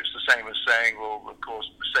 it's the same as saying, well, of course,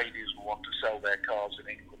 Mercedes will want to sell their cars in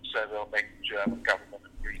England, so they'll make the German government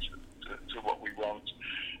agree to what we want.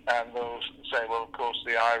 And they'll say, well, of course,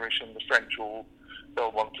 the Irish and the French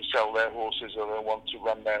they'll want to sell their horses, or they'll want to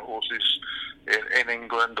run their horses in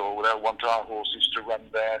England, or they'll want our horses to run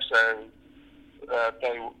there. So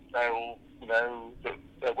they'll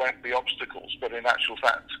there won't be obstacles. But in actual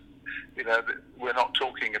fact, we're not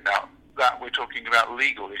talking about that. We're talking about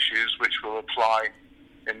legal issues which will apply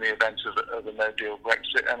in the event of a no-deal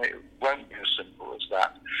Brexit, and it won't be as simple as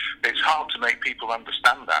that. It's hard to make people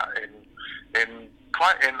understand that in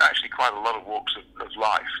quite a lot of walks of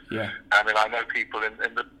life. Yeah. I mean, I know people in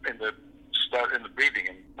the breeding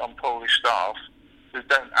and on Polish staff who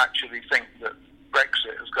don't actually think that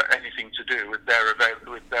Brexit has got anything to do with their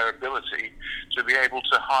ability to be able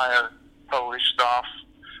to hire Polish staff,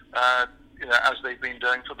 as they've been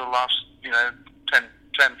doing for the last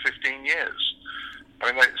 10, 15 years.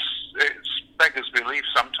 I mean, it's beggars belief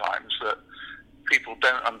sometimes that people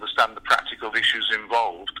don't understand the practical issues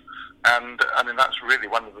involved, and I mean that's really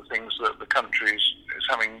one of the things that the country is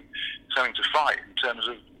having to fight in terms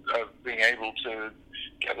of being able to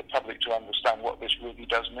get the public to understand what this really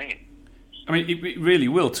does mean. I mean, it really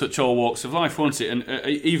will touch all walks of life, won't it? And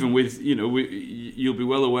even with, you'll be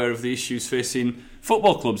well aware of the issues facing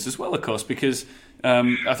football clubs as well, of course, because I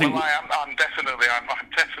think... Well, I'm definitely.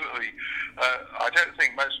 I don't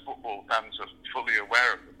think most football fans are fully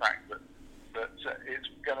aware of the fact that it's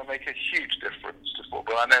going to make a huge difference to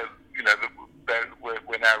football. I know,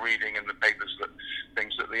 we're now reading in the papers that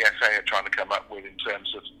things that the FA are trying to come up with in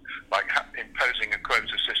terms of like imposing a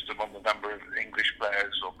quota system on the number of English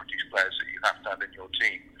players or British players that you have to have in your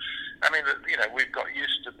team. I mean, we've got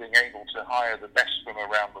used to being able to hire the best from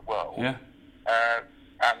around the world, and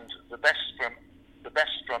the best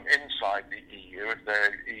from inside the EU, if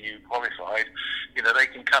they're EU qualified, they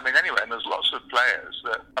can come in anywhere. And there's lots of players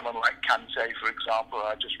that, someone like Kante, for example,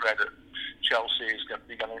 I just read that Chelsea is going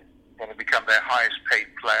to become their highest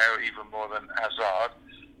paid player, even more than Hazard.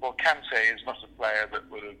 Well, Kante is not a player that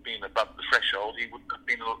would have been above the threshold. He wouldn't have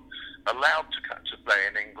been allowed to play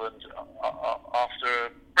in England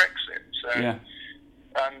after Brexit. So,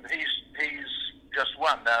 and he's just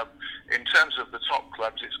one. Now, in terms of the top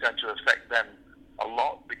clubs, it's going to affect them a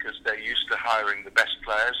lot because they're used to hiring the best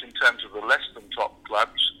players. In terms of the less than top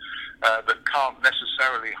clubs that can't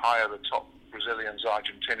necessarily hire the top Brazilians,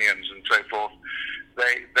 Argentinians and so forth,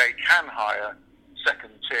 they can hire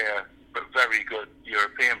second tier but very good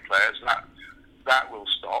European players. That will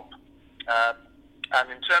stop. And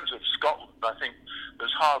in terms of Scotland, I think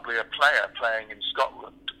there's hardly a player playing in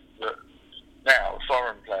Scotland a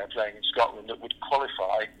foreign player playing in Scotland that would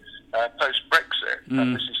qualify post-Brexit,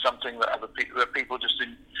 and this is something that people just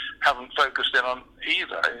haven't focused in on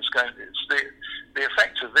either. It's the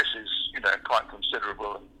effect of this is quite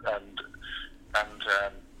considerable, and I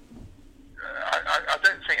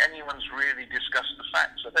don't think anyone's really discussed the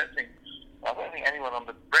facts. I don't think anyone on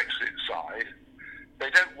the Brexit side, they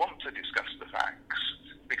don't want to discuss the facts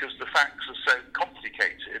because the facts are so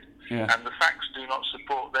complicated, and the facts do not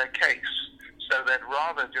support their case. So they'd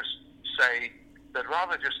rather just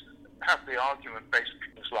have the argument based on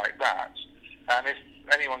things like that, and if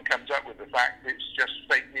anyone comes up with the fact, it's just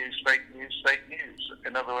fake news, fake news, fake news.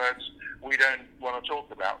 In other words, we don't want to talk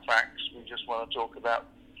about facts, we just want to talk about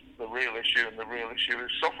the real issue, and the real issue is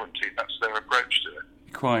sovereignty. That's their approach to it.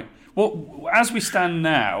 Quite. Well, as we stand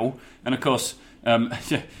now, and of course,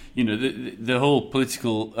 the whole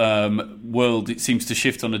political world, it seems to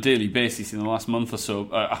shift on a daily basis in the last month or so. In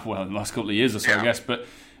the last couple of years or so, I guess. But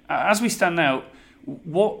as we stand now,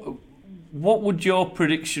 what would your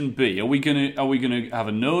prediction be? Are we going to have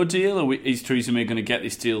a no deal? Is Theresa May going to get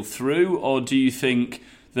this deal through, or do you think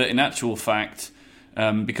that in actual fact,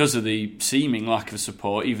 because of the seeming lack of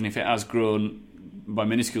support, even if it has grown by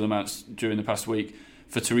minuscule amounts during the past week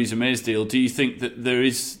for Theresa May's deal, do you think that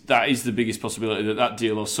that is the biggest possibility that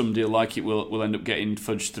deal or some deal like it will end up getting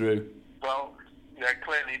fudged through? Well,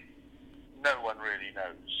 clearly no one really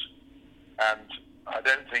knows, and I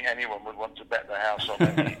don't think anyone would want to bet their house on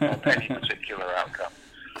any particular outcome.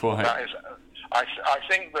 Quite. That is, I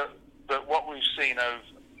think that what we've seen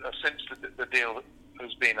since the deal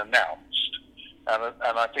has been announced, and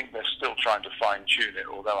I think they're still trying to fine tune it,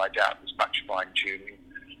 although I doubt there's much fine tuning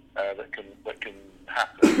that can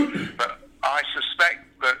happen. But I suspect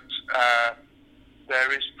that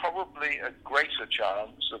there is probably a greater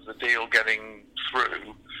chance of the deal getting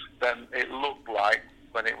through than it looked like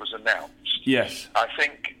when it was announced. Yes. I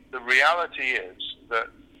think the reality is that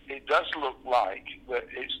it does look like that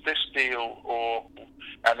it's this deal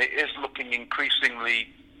and it is looking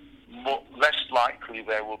increasingly less likely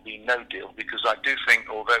there will be no deal, because I do think,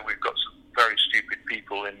 although we've got some very stupid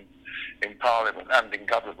people in Parliament and in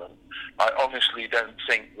government, I honestly don't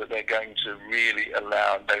think that they're going to really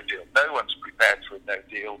allow no deal. No one's prepared for a no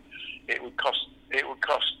deal. It would cost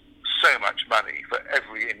so much money for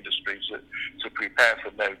every industry to prepare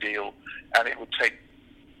for no deal, and it would take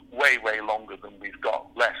way longer than we've got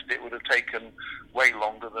left. It would have taken way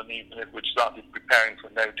longer than even if we'd started preparing for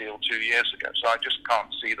no deal 2 years ago. So I just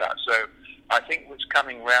can't see that. So I think what's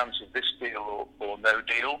coming round to this deal or no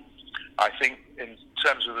deal, I think in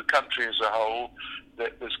terms of the country as a whole,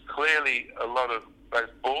 that there's clearly a lot of both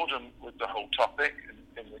boredom with the whole topic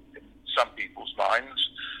in some people's minds,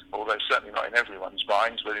 although certainly not in everyone's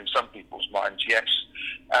minds, but in some people's minds, yes.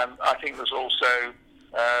 I think there's also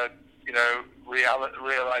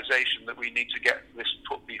realization that we need to get this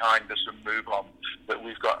put behind us and move on, that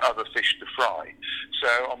we've got other fish to fry. So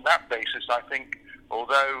on that basis, I think,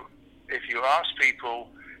 although if you ask people,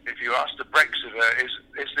 if you ask the Brexiter,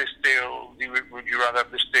 is this deal, would you rather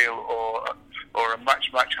have this deal or a much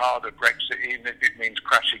harder Brexit, even if it means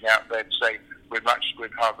crashing out, they'd say we'd much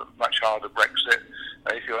harder Brexit.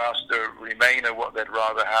 If you ask the Remainer what they'd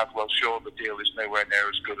rather have, well, sure, the deal is nowhere near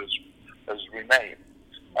as good as Remain.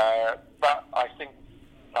 But I think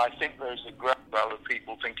there's a great deal of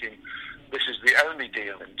people thinking this is the only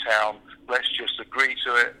deal in town. Let's just agree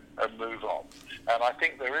to it and move on. And I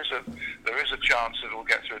think there is a chance that it will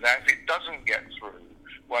get through. Now, if it doesn't get through,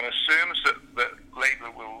 one assumes that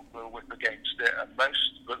Labour will whip against it, and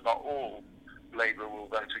most, but not all, Labour will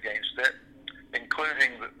vote against it,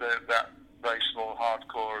 including that very small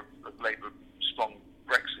hardcore of Labour-strong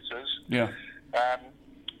Brexiters. Yeah.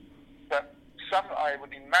 But I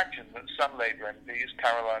would imagine that some Labour MPs,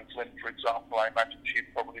 Caroline Flynn, for example, I imagine she'd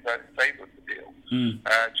probably vote in favour of the deal,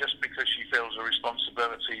 just because she feels a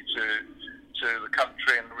responsibility to the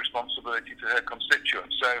country and a responsibility to her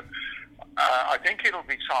constituents. So I think it'll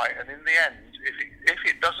be tight, and in the end, if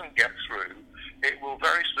it doesn't get through, it will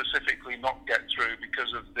very specifically not get through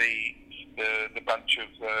because of the bunch of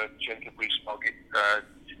Jacob Rees-Mogg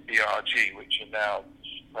ERG, which are now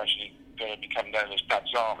actually going to become known as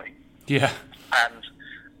Dad's Army. Yeah. And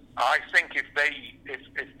I think if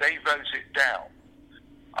they vote it down,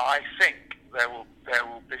 I think there will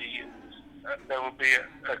be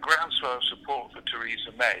a groundswell of support for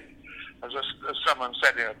Theresa May. As someone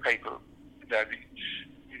said in a paper,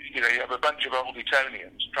 you have a bunch of old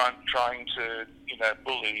Etonians trying to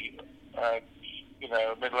bully a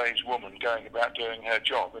middle-aged woman going about doing her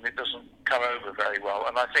job, and it doesn't come over very well.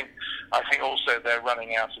 And I think also they're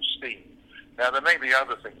running out of steam. Now, there may be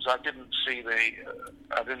other things. I didn't see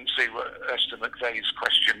what Esther McVeigh's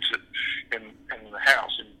questions in the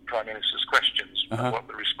House, in Prime Minister's questions, what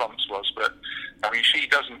the response was. But I mean, she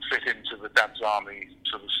doesn't fit into the Dad's Army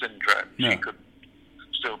sort of syndrome. No. She could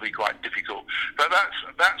still be quite difficult. But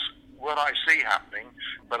that's what I see happening.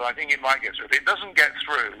 But I think it might get through. If it doesn't get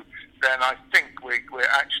through, then I think we're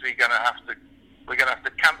actually going to have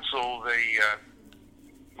to cancel the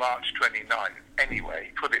March 29th anyway,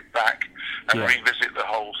 put it back and revisit the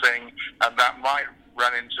whole thing, and that might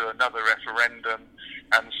run into another referendum.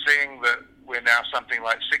 And seeing that we're now something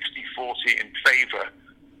like 60-40 in favour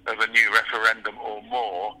of a new referendum or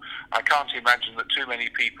more, I can't imagine that too many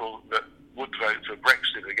people that would vote for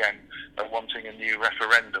Brexit again are wanting a new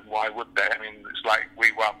referendum. Why would they? I mean, it's like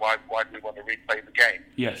we won. Why do we want to replay the game?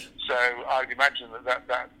 Yes. So I'd imagine that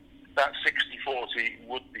 60-40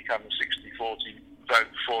 would become a 60-40 vote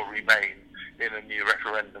for Remain in a new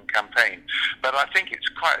referendum campaign. But I think it's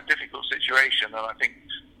quite a difficult situation, and I think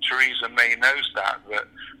Theresa May knows that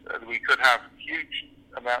we could have huge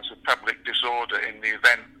amounts of public disorder in the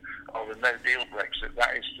event of a no-deal Brexit,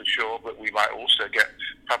 that is for sure, but we might also get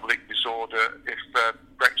public disorder if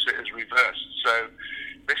Brexit is reversed. So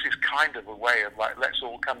this is kind of a way of let's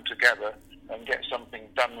all come together and get something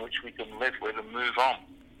done which we can live with and move on.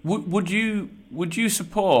 Would you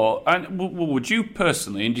support, and would you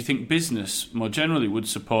personally, and do you think business more generally would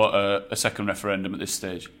support a second referendum at this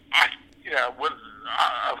stage?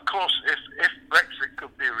 Of course, if Brexit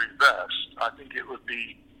could be reversed, I think it would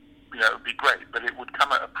be, it would be great, but it would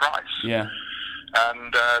come at a price. Yeah.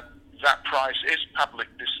 And that price is public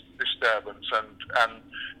disturbance and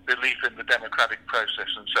belief in the democratic process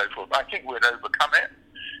and so forth. I think we'd overcome it.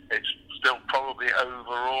 It's still probably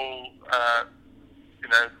overall,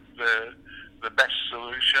 the best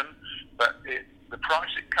solution, but the price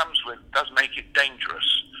it comes with does make it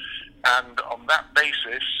dangerous. And on that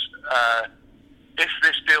basis, if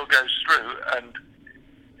this deal goes through, and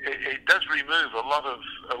it does remove a lot of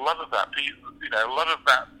that, a lot of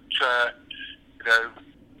that,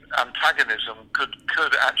 antagonism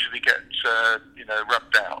could actually get,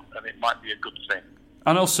 rubbed out, and it might be a good thing.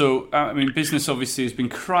 And also, I mean, business obviously has been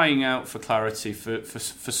crying out for clarity for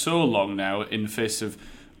so long now in the face of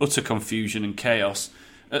utter confusion and chaos.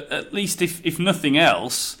 At least, if nothing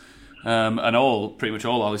else, and pretty much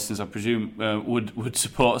all our listeners, I presume, would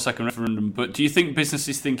support a second referendum. But do you think business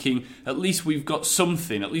is thinking, at least we've got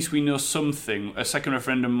something, at least we know something, a second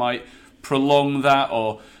referendum might prolong that,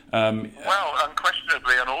 or... Well,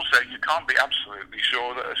 unquestionably, and also you can't be absolutely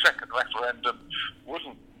sure that a second referendum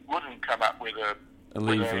wouldn't come up with a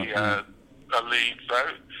leave vote.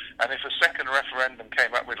 And if a second referendum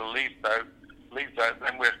came up with a leave vote,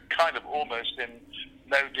 then we're kind of almost in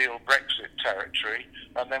no-deal Brexit territory,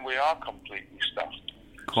 and then we are completely stuffed.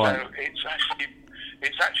 Quite. So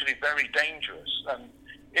it's actually very dangerous. And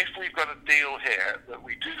if we've got a deal here that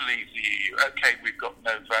we do leave the EU, okay, we've got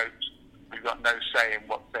no vote. We've got no say in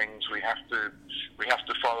what things we have to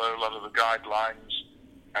follow a lot of the guidelines.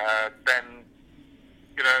 Then,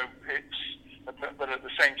 but at the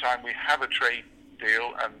same time we have a trade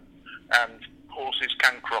deal, and horses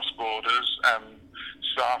can cross borders, and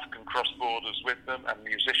staff can cross borders with them, and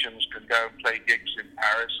musicians can go and play gigs in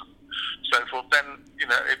Paris and so forth. Then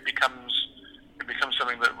it becomes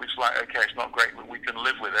something that it's like, okay, it's not great, but we can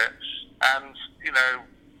live with it, and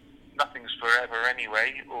nothing's forever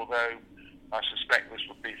anyway. Although I suspect this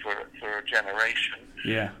will be for a generation.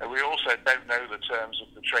 Yeah. And we also don't know the terms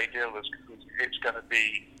of the trade deal. It's going to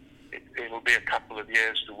be, it'll be a couple of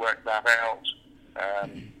years to work that out.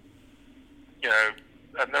 And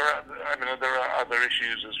there are other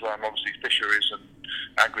issues as well. And obviously, fisheries and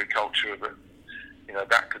agriculture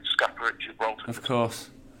that could scupper at Gibraltar. Of course.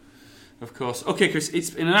 Okay, Chris, it's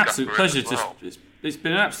been an absolute pleasure it's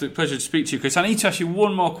been an absolute pleasure to speak to you, Chris. I need to ask you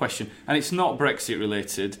one more question, and it's not Brexit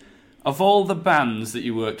related. Of all the bands that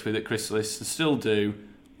you worked with at Chrysalis and still do,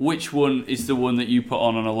 which one is the one that you put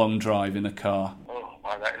on a long drive in a car? Oh,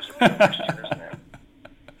 well, that is a big question, isn't it?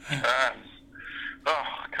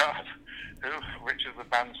 God, which of the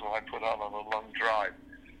bands will I put on a long drive?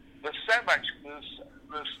 There's so much.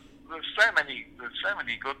 There's so many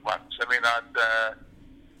good ones. I mean,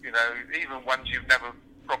 even ones you've never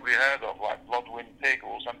probably heard of, like Bloodwind Pig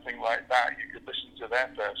or something like that. You could listen to their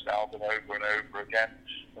first album over and over again,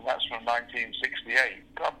 and that's from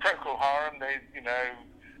 1968. Procol Harum, they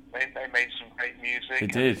made some great music. They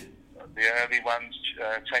did. The early ones,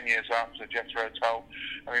 10 years after Jethro Tull.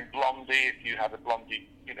 I mean, Blondie, if you had a Blondie,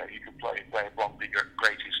 you could play a Blondie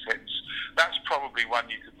greatest hits. That's probably one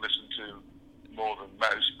you could listen to more than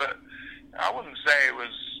most, but I wouldn't say it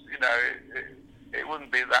was, it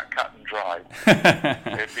wouldn't be that cut and dry.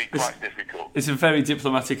 It'd be quite difficult. It's a very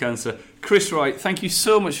diplomatic answer. Chris Wright, thank you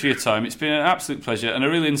so much for your time. It's been an absolute pleasure and a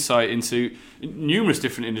real insight into numerous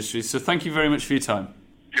different industries, so thank you very much for your time.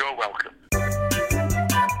 You're welcome.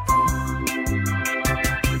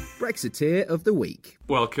 Brexiteer of the Week.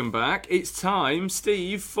 Welcome back. It's time,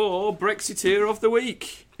 Steve, for Brexiteer of the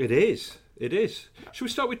Week. It is. Shall we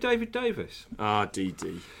start with David Davis?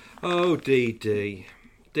 DD. Oh, DD.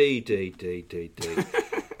 David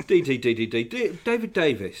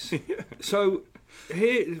Davis. So,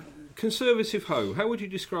 here, Conservative Home. How would you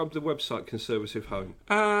describe the website Conservative Home?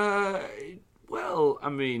 Well, I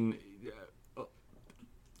mean,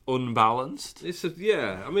 unbalanced. It's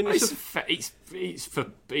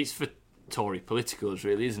for Tory politicals,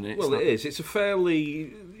 really, isn't it? It is. It's a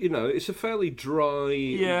fairly, dry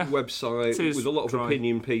website with a lot of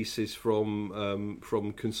opinion pieces from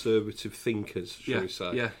conservative thinkers, shall we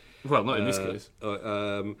say? Yeah. Well, not in this case.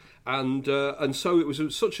 And so it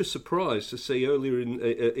was such a surprise to see earlier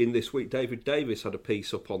in this week David Davis had a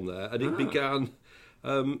piece up on there, and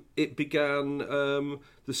it began.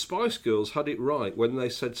 The Spice Girls had it right when they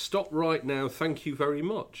said, "Stop right now, thank you very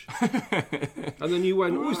much." And then you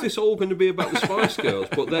went, "Is this all going to be about the Spice Girls?"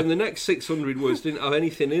 But then the next 600 words didn't have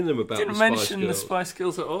anything in them about the Spice Girls. Didn't mention the Spice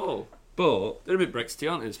Girls at all. But they're a bit Brexity,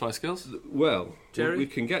 aren't they, the Spice Girls? Well, Jerry? We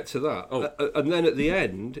can get to that. Oh. And then at the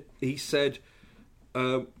end, he said,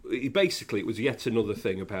 basically it was yet another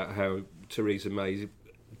thing about how Theresa May's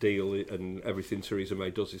deal and everything Theresa May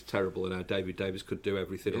does is terrible, and how David Davis could do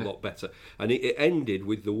everything a lot better. And it ended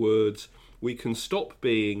with the words, "We can stop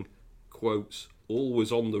being," quotes,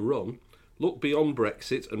 "always on the run, look beyond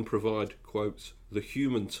Brexit and provide," quotes, "the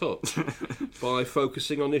human touch," by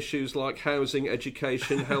focusing on issues like housing,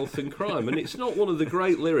 education, health and crime. And it's not one of the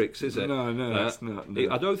great lyrics, is it? No, it's not. No.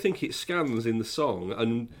 I don't think it scans in the song,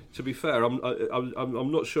 and to be fair,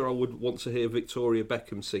 I'm not sure I would want to hear Victoria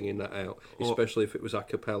Beckham singing that out, especially if it was a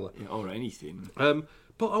cappella. Or anything.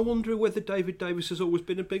 But I wonder whether David Davis has always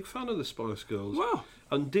been a big fan of the Spice Girls. Wow.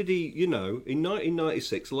 And did he, in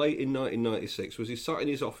 1996, late in 1996, was he sat in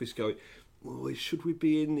his office going, well, should we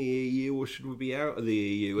be in the EU or should we be out of the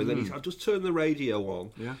EU? And then I just turned the radio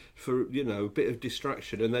on for, a bit of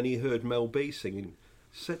distraction. And then he heard Mel B singing,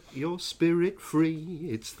 set your spirit free,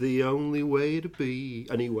 it's the only way to be.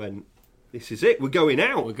 And he went, this is it, we're going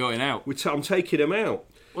out. We're going out. I'm taking him out.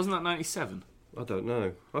 Wasn't that 97? I don't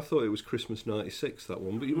know. I thought it was Christmas '96, that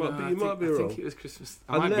one, but you might be wrong. I think it was Christmas.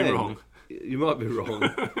 I might be wrong. You might be wrong.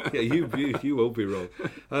 Yeah, you will be wrong.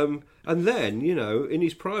 And then, in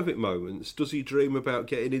his private moments, does he dream about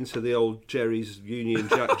getting into the old Jerry's Union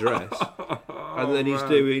Jack dress? And then he's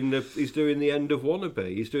doing the end of Wannabe.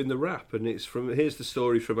 He's doing the rap, and here's the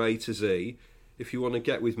story from A to Z. If you want to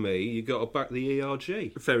get with me, you got to back the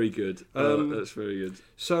ERG. Very good. That's very good.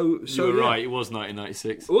 So you were right. It was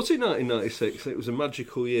 1996. Was it 1996? It was a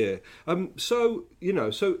magical year. So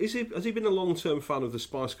has he been a long-term fan of the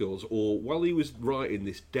Spice Girls, or while he was writing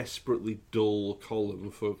this desperately dull column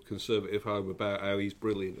for Conservative Home about how he's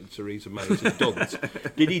brilliant and Theresa May's a dunce,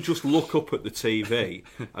 did he just look up at the TV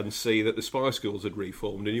and see that the Spice Girls had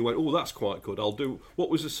reformed, and he went, "Oh, that's quite good. I'll do." What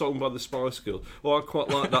was the song by the Spice Girls? Oh, I quite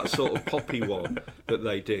like that sort of poppy one that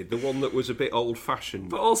they did, the one that was a bit old-fashioned.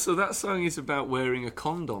 But also, that song is about wearing a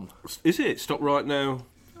condom. Is it? Stop right now.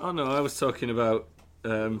 Oh no, I was talking about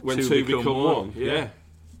when two become one. Yeah,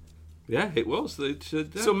 it was.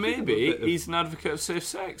 So maybe he's an advocate of safe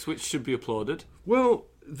sex, which should be applauded. Well,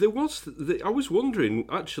 I was wondering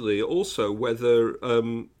actually also whether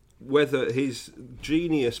his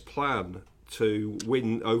genius plan to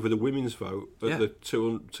win over the women's vote at the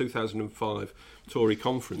 2005 Tory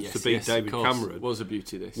conference to beat David Cameron was a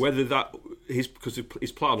beauty. Whether that because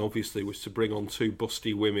his plan obviously was to bring on two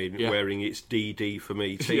busty women wearing its DD for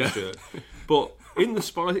me T-shirt, but in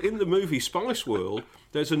the movie Spice World,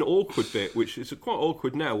 there's an awkward bit which is quite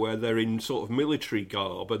awkward now, where they're in sort of military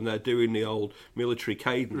garb and they're doing the old military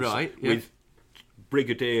cadence with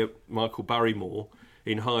Brigadier Michael Barrymore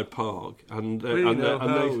in Hyde Park, and we know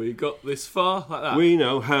how we got this far, like that. We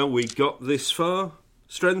know how we got this far.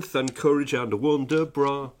 Strength and courage and a wonder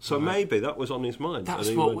bra. So maybe that was on his mind. That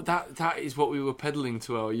is what we were peddling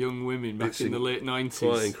to our young women back in the late 90s.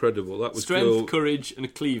 Quite incredible. That was strength, courage, and a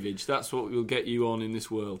cleavage. That's what will get you on in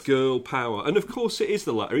this world. Girl power, and of course it is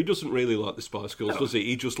the latter. He doesn't really like the Spice Girls, does he?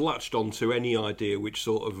 He just latched onto any idea which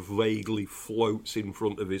sort of vaguely floats in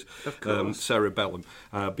front of his cerebellum,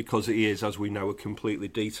 because he is, as we know, a completely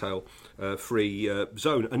detail-free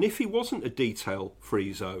zone. And if he wasn't a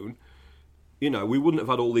detail-free zone, we wouldn't have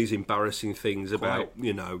had all these embarrassing things about,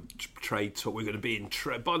 trade talk. We're going to be in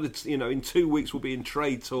in 2 weeks we'll be in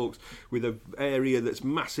trade talks with an area that's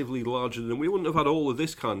massively larger than. We wouldn't have had all of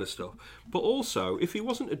this kind of stuff. But also, if he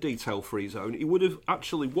wasn't a detail-free zone, he would have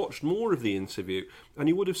actually watched more of the interview, and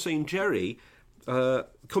he would have seen Jerry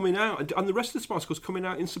coming out, and the rest of the Spice Girls coming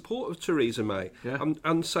out in support of Theresa May,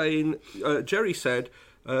 and saying, Jerry said.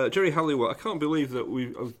 Jerry Halliwell, I can't believe that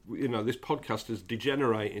this podcast has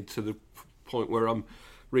degenerated to the point where I'm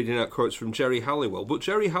reading out quotes from Jerry Halliwell. But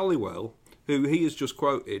Jerry Halliwell, who he has just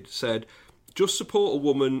quoted, said, "Just support a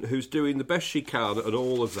woman who's doing the best she can and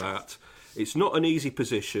all of that. It's not an easy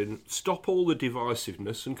position. Stop all the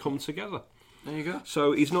divisiveness and come together." There you go.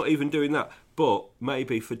 So he's not even doing that. But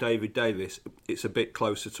maybe for David Davis, it's a bit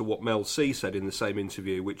closer to what Mel C said in the same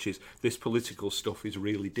interview, which is this political stuff is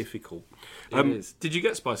really difficult. It is. Did you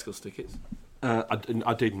get Spice Girls tickets? I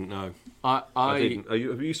didn't know. I didn't. Are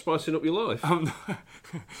you spicing up your life?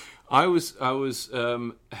 I was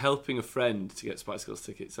helping a friend to get Spice Girls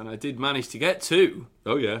tickets, and I did manage to get two.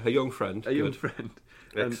 Oh yeah, a young friend. Young friend.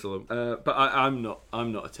 Excellent. But I'm not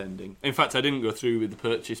attending. In fact, I didn't go through with the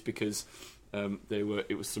purchase because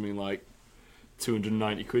it was something like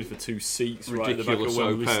 £290 for 2 seats right at the back of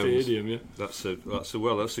Wembley Stadium. Yeah, that's a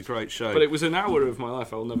great show. But it was an hour of my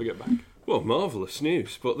life I will never get back. Well, marvellous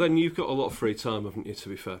news. But then you've got a lot of free time, haven't you, to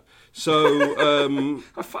be fair? So...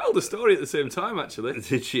 I filed a story at the same time, actually.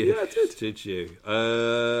 Did you? Yeah, I did. Did you?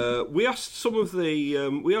 We asked some of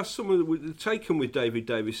the... Taken with David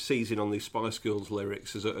Davis seizing on these Spice Girls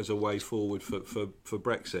lyrics as a way forward for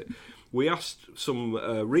Brexit. We asked some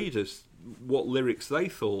readers what lyrics they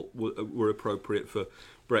thought were appropriate for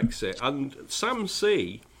Brexit. And Sam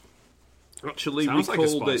C... actually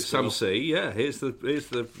recalled it. Sam C. Yeah, here's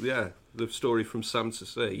the story from Sam to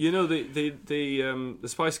C. You know the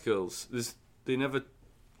Spice Girls. They never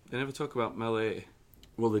talk about Mel A.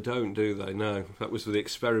 Well, they don't, do they? No, that was the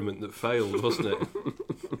experiment that failed, wasn't it?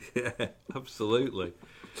 Yeah, absolutely.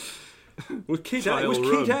 Was Kid Trial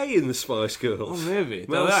run. A in the Spice Girls? Oh, maybe.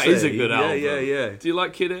 Mel That C. is a good album. Yeah. Do you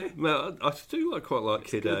like Kid A? Well, I do quite like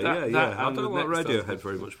Kid A. good. Yeah. That I and don't the like next Radiohead album.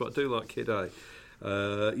 very much, but I do like Kid A.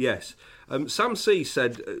 Yes. Sam C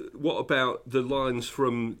said, what about the lines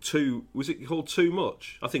from was it called Too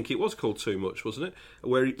Much? I think it was called Too Much, wasn't it?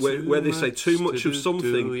 Where they say too much of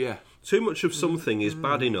something. Yeah. Too much of something is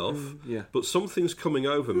bad enough, yeah. but something's coming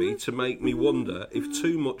over me to make me wonder if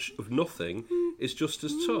too much of nothing is just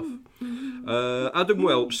as tough. Adam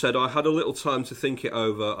Welch said, I had a little time to think it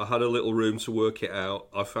over, I had a little room to work it out,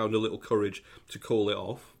 I found a little courage to call it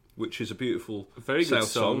off, which is a beautiful Very good South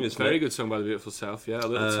song, isn't Very it? good song by the Beautiful South, yeah, a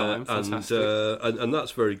little time, fantastic. And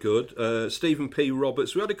that's very good. Stephen P.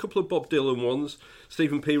 Roberts, we had a couple of Bob Dylan ones.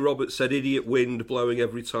 Stephen P. Roberts said, idiot wind blowing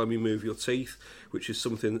every time you move your teeth, which is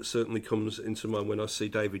something that certainly comes into mind when I see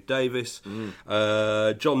David Davis.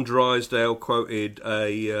 John Drysdale quoted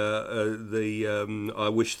I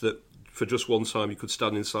wish that for just one time you could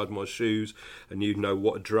stand inside my shoes and you'd know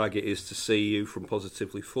what a drag it is to see you from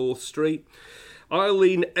positively 4th Street.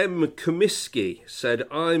 Eileen M. Comiskey said,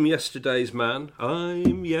 I'm yesterday's man.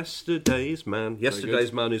 I'm yesterday's man.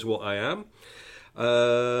 Yesterday's man is what I am.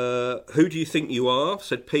 Who do you think you are?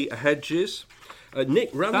 Said Peter Hedges. Nick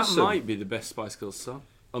Ransom. That might be the best Spice Girls song.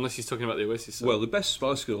 Unless he's talking about the Oasis song. Well, the best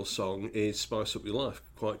Spice Girls song is Spice Up Your Life,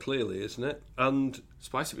 quite clearly, isn't it? And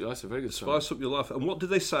Spice Up Your Life's a very good song. Spice Up Your Life. And what do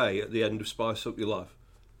they say at the end of Spice Up Your Life?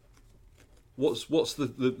 What's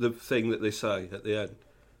the thing that they say at the end?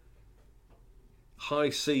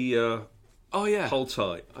 Hi, see ya. Oh, yeah. Hold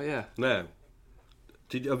tight. Oh, yeah. Now,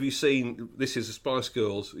 have you seen? This is the Spice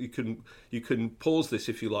Girls. You can pause this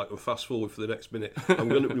if you like and fast forward for the next minute.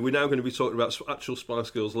 We're now going to be talking about actual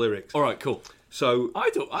Spice Girls lyrics. All right, cool. So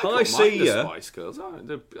I hi, see ya. Spice Girls.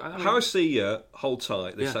 Hi, see ya. Hold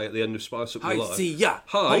tight. They say at the end of Spice Up Your Life. Hi, see ya.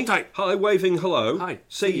 Hi, hold tight. Hi, waving hello. Hi,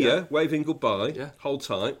 see ya. Waving goodbye. Yeah. Hold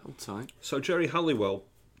tight. Hold tight. So Jerry Halliwell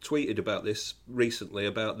tweeted about this recently,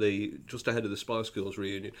 about just ahead of the Spice Girls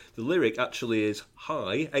reunion. The lyric actually is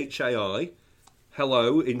hi, H-A-I,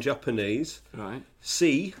 hello in Japanese, right?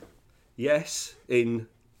 See, yes in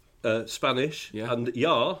Spanish, yeah. And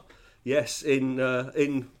ya, yes in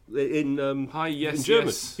hi, yes, in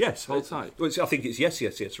German. Yes. Hold tight. Well, I think it's yes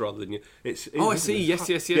rather than it's. I see. Yes.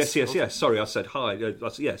 Yes. Sorry, I said hi.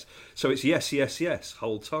 That's yes. So it's yes.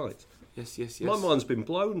 Hold tight. Yes. My mind's been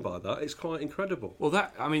blown by that. It's quite incredible. Well,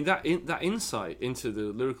 that insight into the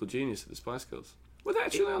lyrical genius of the Spice Girls. Well, they're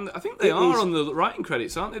actually I think they are on the writing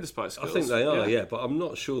credits, aren't they? The Spice Girls. I think they are, yeah, but I'm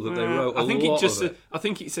not sure that they wrote I think lot of it. I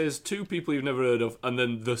think it says two people you've never heard of, and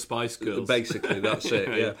then the Spice Girls. Basically, that's it.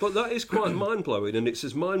 Yeah, but that is quite mind blowing, and it's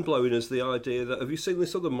as mind blowing as the idea that. Have you seen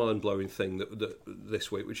this other mind blowing thing that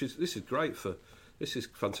this week? This is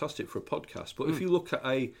fantastic for a podcast. But if you look at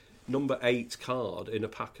a number 8 card in a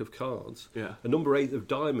pack of cards, a number 8 of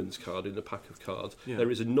diamonds card in a pack of cards,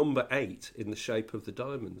 there is a number 8 in the shape of the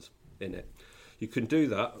diamonds in it. You can do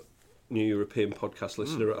that, New European podcast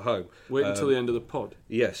listener at home. Wait until the end of the pod.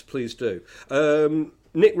 Yes, please do.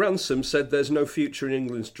 Nick Ransom said there's no future in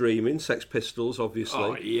England's dreaming, Sex Pistols, obviously.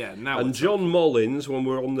 Oh, yeah, now and John Mollins, when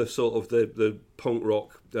we're on the sort of the punk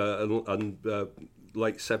rock and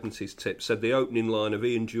late 70s tip, said the opening line of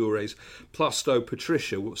Ian Dury's Plasto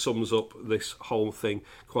Patricia sums up this whole thing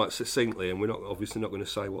quite succinctly, and we're obviously not going to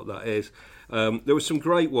say what that is. There were some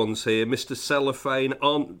great ones here. Mr. Cellophane,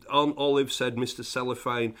 Aunt Olive said Mr.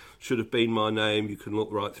 Cellophane should have been my name. You can look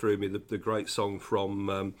right through me. The great song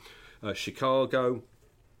from Chicago.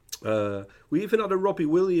 We even had a Robbie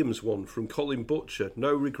Williams one from Colin Butcher.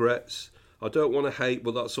 No regrets. I don't want to hate,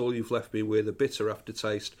 but that's all you've left me with, a bitter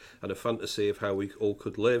aftertaste and a fantasy of how we all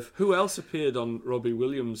could live. Who else appeared on Robbie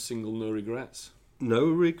Williams' single No Regrets? No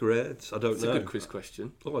regrets. I don't know. That's a good quiz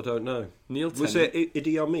question. Oh, I don't know. Neil Tennant. Was it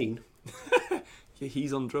Idi Amin? Yeah,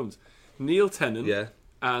 he's on drums. Neil Tennant. Yeah.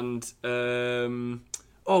 And, I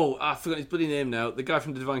forgot his bloody name now. The guy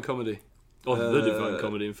from The Divine Comedy. Or The Divine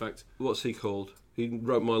Comedy, in fact. What's he called? He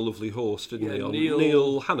wrote My Lovely Horse, didn't he?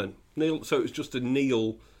 Neil Hannon. So it was just a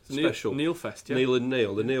Neil special. Neil Fest, yeah. Neil and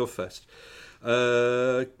Neil, the Neil Fest.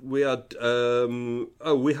 We had.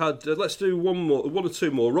 Let's do one or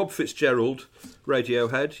two more. Rob Fitzgerald,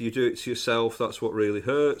 Radiohead. You Do It to Yourself. That's What Really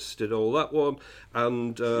Hurts. Did all that one,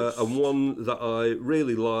 and one that I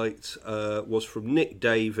really liked was from Nick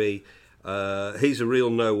Davey. He's a real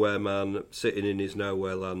nowhere man, sitting in his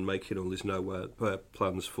nowhere land, making all his nowhere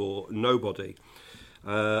plans for nobody.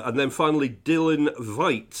 And then finally, Dylan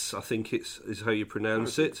Veits, I think is how you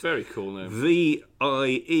pronounce it. Very cool name. Vieits,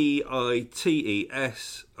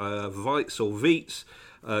 Veits or Veets.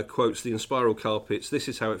 quotes the Inspiral Carpets. This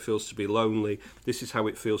is how it feels to be lonely. This is how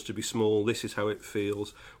it feels to be small. This is how it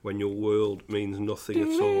feels when your world means nothing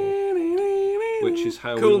at all. Which is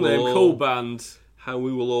how cool we will name, all, cool band, how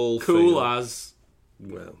we will all cool feel. as.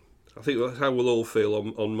 Well, I think that's how we'll all feel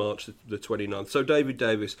on March the 29th. So, David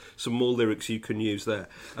Davis, some more lyrics you can use there.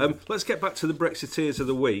 Let's get back to the Brexiteers of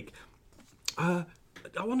the week. I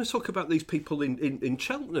want to talk about these people in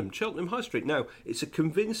Cheltenham High Street. Now, it's a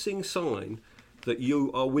convincing sign that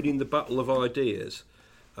you are winning the battle of ideas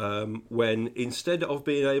when, instead of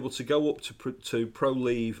being able to go up to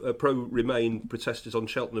pro-Remain protesters on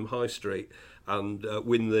Cheltenham High Street and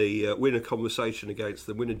win a conversation against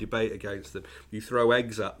them, win a debate against them, you throw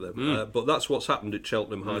eggs at them. But that's what's happened at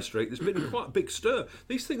Cheltenham High Street. There's been quite a big stir.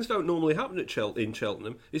 These things don't normally happen in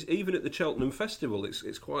Cheltenham. Even at the Cheltenham Festival,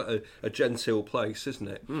 it's quite a genteel place, isn't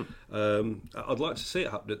it? I'd like to see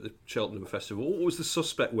it happen at the Cheltenham Festival. What was the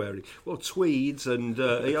suspect wearing? Well, tweeds, and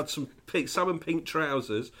he had some salmon pink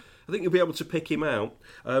trousers. I think you'll be able to pick him out.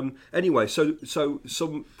 Anyway, so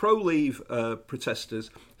some pro-Leave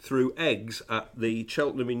protesters threw eggs at the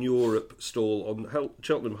Cheltenham in Europe stall on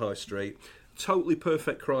Cheltenham High Street. Totally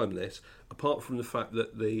perfect crime, this, apart from the fact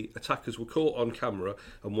that the attackers were caught on camera,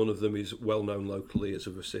 and one of them is well known locally as a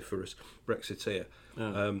vociferous Brexiteer.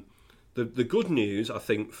 The good news, I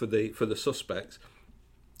think, for the suspects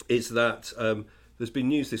is that there's been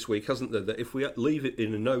news this week, hasn't there, that if we leave it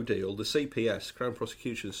in a no deal, the CPS, Crown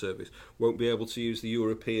Prosecution Service, won't be able to use the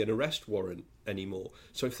European arrest warrant anymore.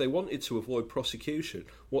 So if they wanted to avoid prosecution,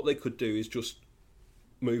 what they could do is just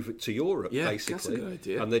move it to Europe, basically. That's a good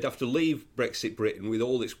idea. And they'd have to leave Brexit Britain with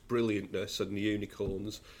all its brilliantness and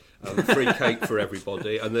unicorns and free cake for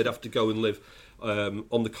everybody, and they'd have to go and live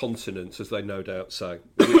on the continent, as they no doubt say,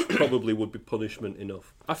 which probably would be punishment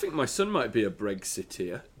enough. I think my son might be a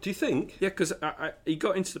Brexiteer. Do you think? Yeah, because he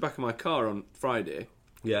got into the back of my car on Friday.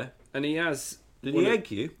 Yeah. And he has... Did he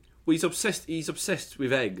egg you? Well, he's obsessed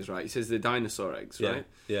with eggs, right? He says they're dinosaur eggs, right?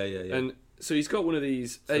 Yeah. And so he's got one of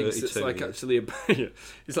these eggs that's like actually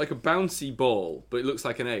it's like a bouncy ball, but it looks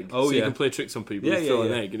like an egg. Oh, so you can play tricks on people. Yeah, you throw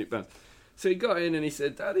an yeah. egg and it bounces. So he got in and he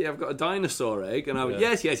said, "Daddy, I've got a dinosaur egg." And I went,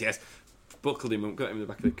 yes. Buckled him up, got him in the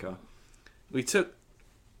back of the car. We took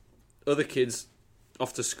other kids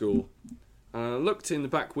off to school. And I looked in the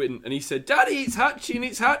back window and he said, "Daddy, it's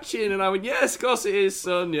hatching. And I went, "Yes, of course it is,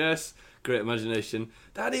 son, yes." Great imagination.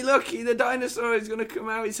 "Daddy, look, the dinosaur is going to come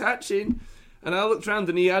out, it's hatching." And I looked around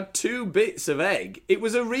and he had 2 bits of egg. It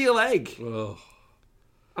was a real egg. Oh.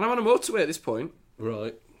 And I'm on a motorway at this point.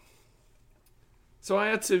 Right. So I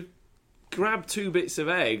had to grab 2 bits of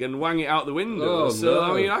egg and wang it out the window.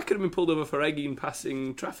 I mean, I could have been pulled over for egging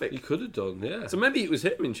passing traffic. You could have done, yeah. So maybe it was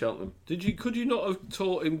him in Cheltenham. Could you not have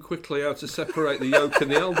taught him quickly how to separate the yolk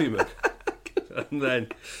and the albumin? And then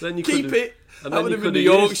you keep could have, it. And that would have been the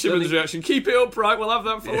Yorkshireman's reaction. Keep it upright. We'll have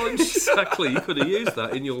that for lunch. Exactly. You could have used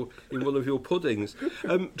that in one of your puddings.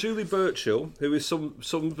 Julie Burchill, who is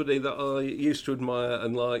somebody that I used to admire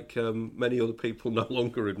and like many other people no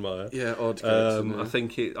longer admire. Yeah, odd. I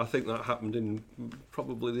think that happened in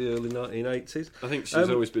probably the early 1980s. I think she's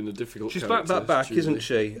always been a difficult. She's character, back, Julie. isn't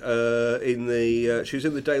she? She was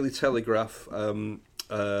in the Daily Telegraph.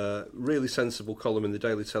 Really sensible column in the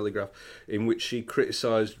Daily Telegraph in which she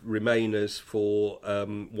criticised Remainers for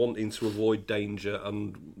wanting to avoid danger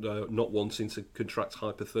and not wanting to contract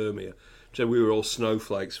hypothermia. So we were all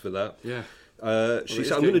snowflakes for that. Yeah. She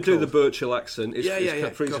said, "I'm going to do the Burchill accent.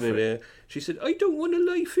 It's freezing in here." She said, "I don't want a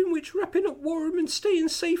life in which wrapping up warm and staying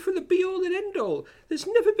safe for the be-all and end-all. There's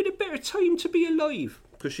never been a better time to be alive."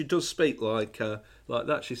 Because she does speak like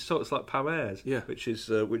that. She talks like Pam Ayres, which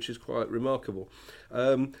is quite remarkable.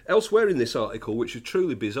 Elsewhere in this article, which is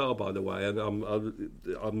truly bizarre, by the way, and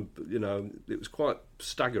I'm it was quite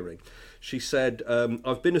staggering. She said,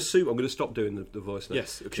 "I've been a super." I'm going to stop doing the voice now.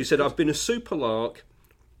 Yes. Okay, she said, "I've been a super lark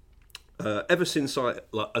ever since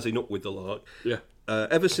as in up with the lark. Yeah.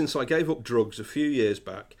 Ever since I gave up drugs a few years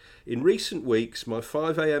back. In recent weeks, my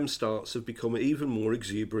 5 a.m. starts have become even more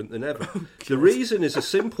exuberant than ever. The reason is a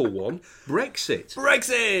simple one: Brexit.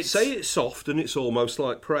 Brexit! Say it soft and it's almost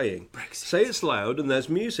like praying. Brexit. Say it's loud and there's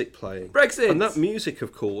music playing. Brexit! And that music,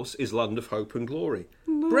 of course, is Land of Hope and Glory.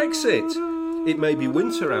 Brexit! It may be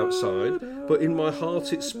winter outside, but in my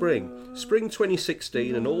heart it's spring. Spring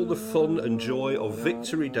 2016 and all the fun and joy of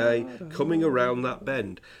Victory Day coming around that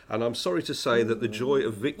bend. And I'm sorry to say that the joy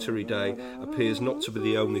of Victory Day appears not to be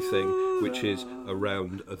the only thing which is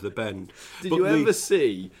around the bend." Did you ever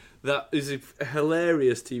see that is a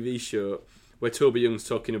hilarious TV show where Toby Young's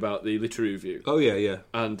talking about the Literary Review? Oh, yeah.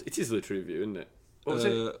 And it is a Literary Review, isn't it? What was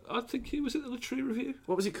it? I think was it the Literary Review?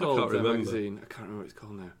 What was it called? I can't remember. Magazine? I can't remember what it's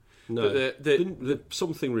called now. No, But the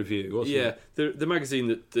something review, wasn't it? Yeah, the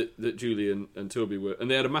magazine that Julie and Toby were, and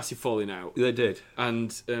they had a massive falling out. They did,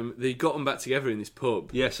 and they got them back together in this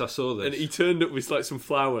pub. Yes, I saw this. And he turned up with like some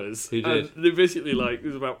flowers. He did. And they basically it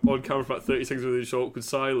was about on camera for about 30 seconds with this awkward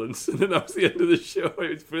silence, and then that was the end of the show.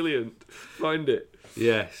 It was brilliant. Find it.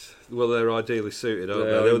 Yes, well, they're ideally suited, aren't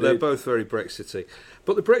they? They're both very Brexity.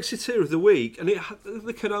 But the Brexiteer of the week, and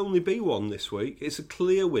there can only be one this week, it's a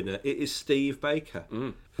clear winner. It is Steve Baker.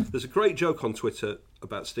 There's a great joke on Twitter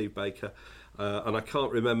about Steve Baker, and I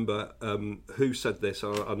can't remember who said this,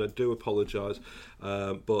 and I do apologise,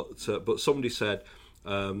 but somebody said...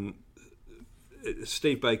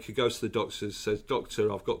 Steve Baker goes to the doctor and says,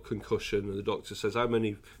 "Doctor, I've got concussion." And the doctor says, "How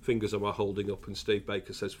many fingers am I holding up?" And Steve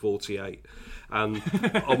Baker says, 48. And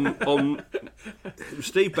on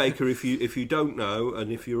Steve Baker, if you don't know,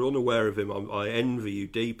 and if you're unaware of him, I envy you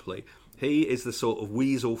deeply. He is the sort of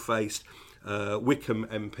weasel-faced Wickham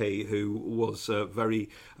MP who was very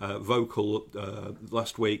vocal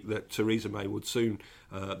last week that Theresa May would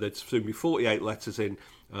there'd soon be 48 letters in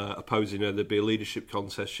opposing her, there'd be a leadership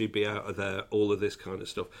contest, she'd be out of there, all of this kind of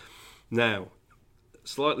stuff. Now,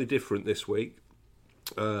 slightly different this week.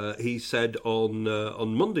 He said on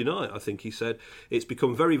Monday night, I think he said, it's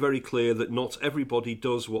become very, very clear that not everybody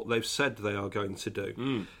does what they've said they are going to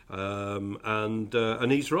do.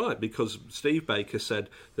 And he's right, because Steve Baker said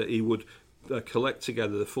that he would collect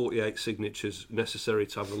together the 48 signatures necessary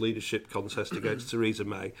to have a leadership contest against Theresa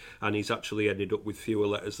May, and he's actually ended up with fewer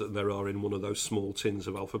letters than there are in one of those small tins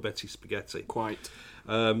of alphabeti spaghetti. Quite.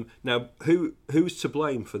 Now, who's to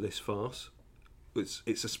blame for this farce?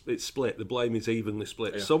 It's split. The blame is evenly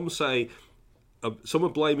split. Yeah. Some say some are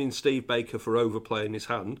blaming Steve Baker for overplaying his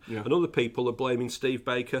hand, and other people are blaming Steve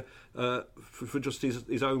Baker for just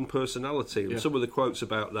his own personality. And some of the quotes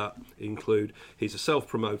about that include, "He's a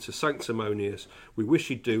self-promoter, sanctimonious. We wish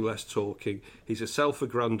he'd do less talking. He's a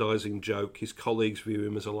self-aggrandising joke. His colleagues view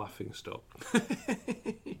him as a laughingstock."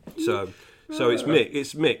 So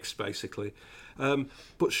it's mixed basically.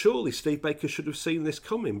 But surely Steve Baker should have seen this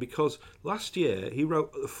coming, because last year he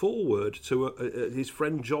wrote a foreword to his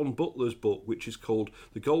friend John Butler's book, which is called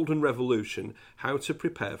The Golden Revolution, How to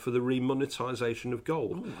Prepare for the Remonetisation of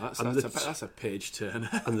Gold. Ooh, that's a page turner.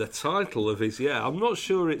 And the title of his, I'm not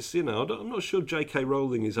sure it's, I'm not sure J.K.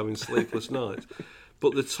 Rowling is having sleepless nights.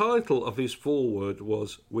 But the title of his foreword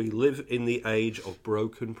was, "We live in the age of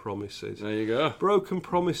broken promises." There you go. Broken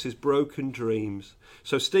promises, broken dreams.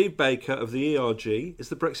 So Steve Baker of the ERG is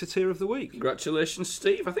the Brexiteer of the week. Congratulations,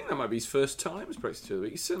 Steve. I think that might be his first time as Brexiteer of the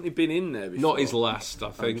week. He's certainly been in there before. Not his last, I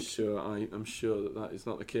think. I'm sure that is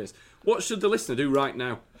not the case. What should the listener do right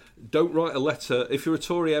now? Don't write a letter. If you're a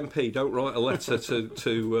Tory MP, don't write a letter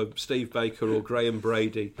to Steve Baker or Graham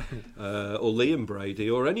Brady or Liam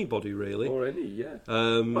Brady or anybody really. Or any, yeah.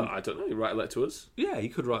 Well, I don't know. You write a letter to us. Yeah, you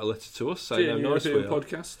could write a letter to us saying how nice we are.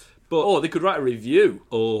 Podcast. Or they could write a review.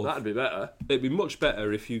 Or that'd be better. It'd be much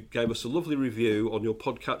better if you gave us a lovely review on your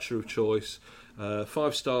podcatcher of choice.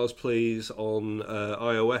 5 stars, please, on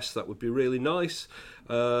iOS. That would be really nice.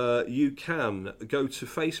 You can go to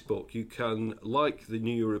Facebook. You can like the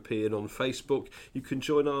New European on Facebook. You can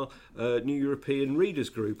join our New European Readers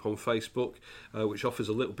group on Facebook, which offers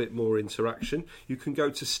a little bit more interaction. You can go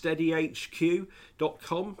to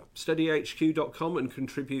steadyhq.com and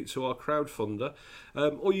contribute to our crowdfunder.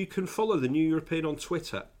 Or you can follow the New European on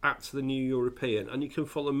Twitter @the New European, and you can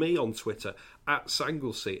follow me on Twitter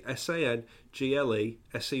 @Sanglesey, SANGLESEY.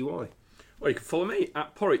 Or you can follow me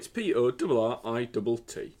 @Porritt, PORRIT.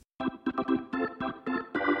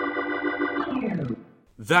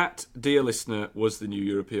 That, dear listener, was the New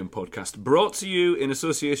European podcast, brought to you in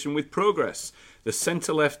association with Progress, the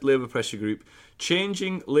centre-left Labour pressure group,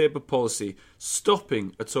 changing Labour policy,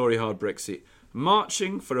 stopping a Tory hard Brexit,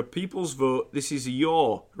 marching for a people's vote. This is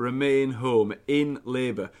your Remain home in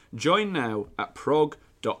Labour. Join now at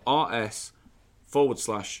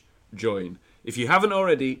prog.rs/join. If you haven't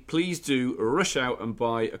already, please do rush out and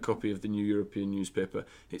buy a copy of the New European newspaper.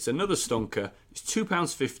 It's another stonker. It's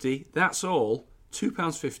 £2.50. That's all.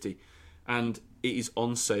 £2.50. And it is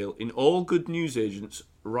on sale in all good newsagents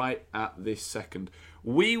right at this second.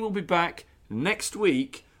 We will be back next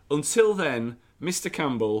week. Until then, Mr.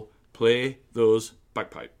 Campbell, play those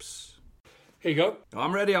bagpipes. Here you go.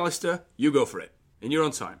 I'm ready, Alistair. You go for it. In your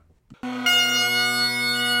own time.